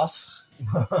worst off.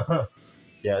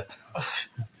 Yet.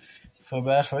 Feel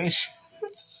bad for Egypt.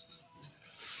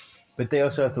 But they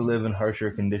also have to live in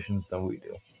harsher conditions than we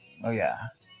do. Oh, yeah.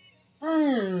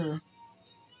 Hmm.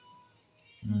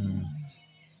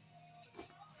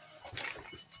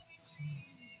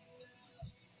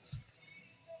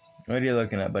 What are you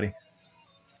looking at, buddy?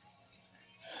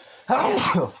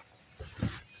 Hold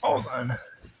on.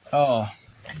 Oh,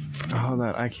 Hold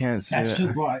on. I can't see that's that.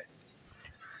 too bright.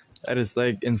 That is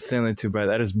like insanely too bright.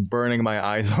 That is burning my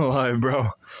eyes alive, bro.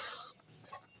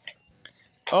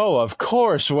 Oh, of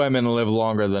course women live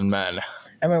longer than men.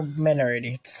 I mean, men are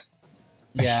idiots.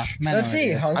 Yeah. Let's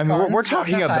see. Hong I mean, we're Kong's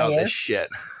talking the about this highest, shit.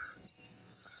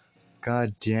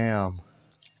 God damn.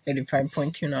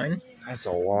 85.29. That's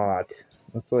a lot.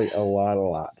 That's like a lot.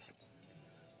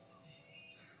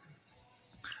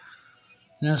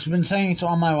 You know, I've been saying to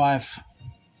all my wife,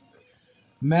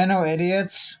 men are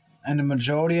idiots, and the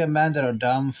majority of men that are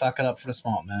dumb fuck it up for the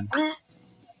smart men.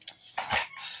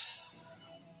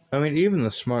 I mean, even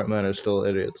the smart men are still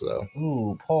idiots, though.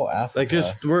 Ooh, poor Africa. Like,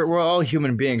 just, we're all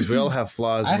human beings. We all have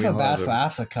flaws. I and we feel all bad have for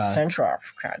Africa. Central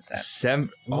Africa had that.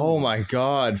 Oh my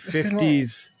god,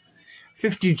 50s.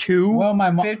 52? Well,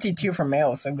 my 52 for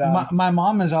males, so go. my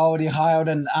mom is already higher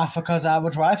than Africa's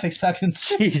average life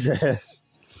expectancy. Jesus.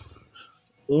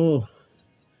 Ooh.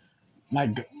 My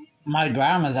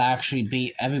grandma's actually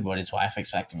beat everybody's life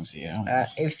expectancy. You know?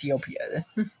 Ethiopia.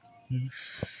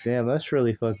 Damn, that's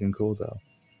really fucking cool, though.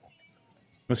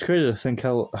 It's crazy to think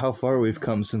how far we've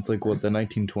come since, like, what, the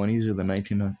 1920s or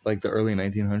the early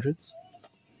 1900s?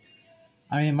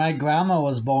 I mean, my grandma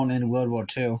was born in World War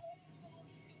II.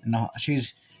 No, she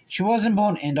wasn't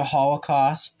born in the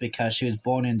Holocaust because she was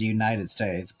born in the United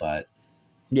States, but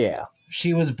Yeah.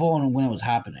 she was born when it was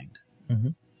happening.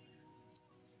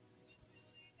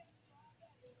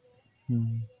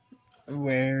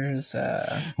 Where's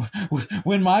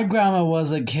When my grandma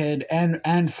was a kid,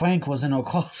 and Frank was in her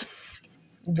class.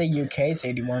 the UK's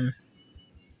 81?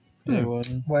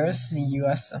 Where's the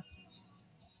US?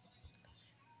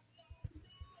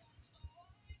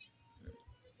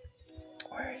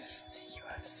 Where's the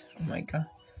US? Oh my god.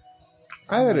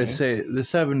 I gotta say, the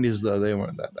 70s, though, they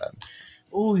weren't that bad.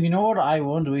 Oh, you know what I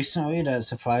learned recently that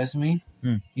surprised me?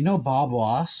 You know Bob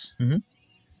Ross? Mhm.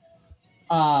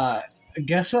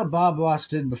 Guess what Bob Ross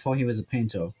did before he was a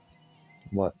painter?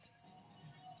 What?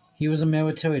 He was a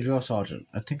military drill sergeant.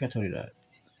 I think I told you that.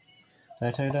 Did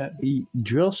I tell you that?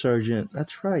 Drill sergeant.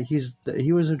 That's right.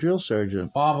 He was a drill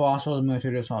sergeant. Bob Ross was a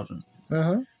military drill sergeant.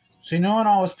 Uh-huh. So you know in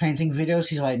all his painting videos,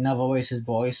 he's like never raises his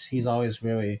voice. He's always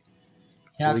really...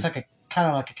 He acts like a kind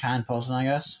of like a kind person, I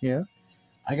guess. Yeah.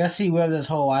 I guess he lived his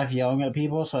whole life yelling at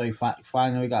people, so he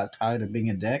finally got tired of being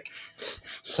a dick.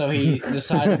 So he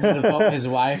decided to devote his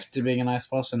life to being a nice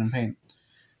person and paint.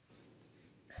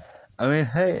 I mean,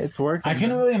 hey, it's working. I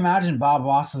can really imagine Bob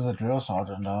Ross as a drill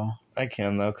sergeant, though. I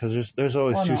can, though, because there's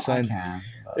always Well, two no, sides. I can,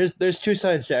 but- There's two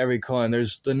sides to every coin.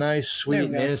 There's the nice, sweet, There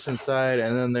we go. innocent side,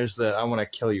 and then there's the I want to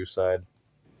kill you side.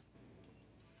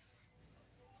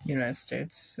 United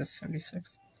States is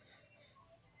 76.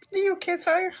 The UK's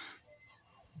higher.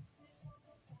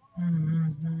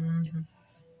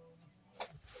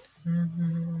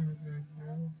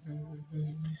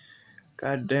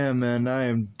 God damn, man, I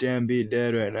am damn beat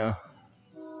dead right now.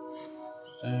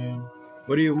 Same.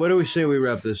 What do we say we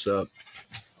wrap this up?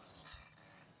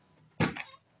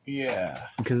 Yeah.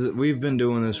 Because we've been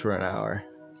doing this for an hour.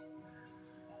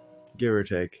 give or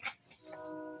take.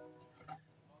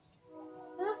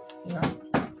 Yeah.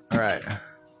 All right.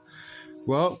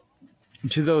 Well,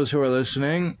 to those who are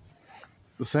listening,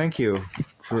 thank you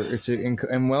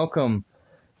and welcome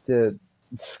to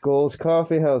Skull's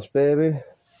Coffee House, baby.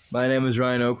 My name is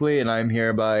Ryan Oakley, and I'm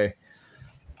here by.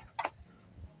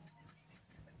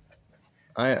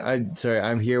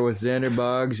 I'm here with Xander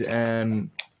Boggs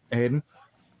and Hayden.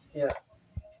 Yeah.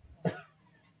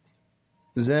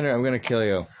 Xander, I'm gonna kill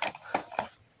you.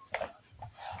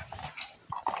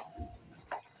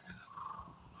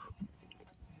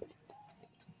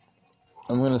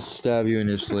 I'm gonna stab you in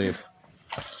your sleep.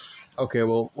 Okay,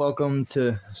 well, welcome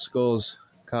to Skull's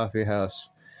Coffee House.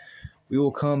 We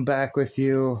will come back with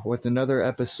you with another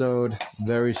episode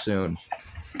very soon.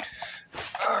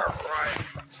 Alright.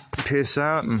 Peace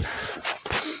out and,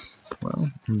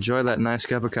 well, enjoy that nice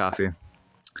cup of coffee.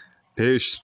 Peace.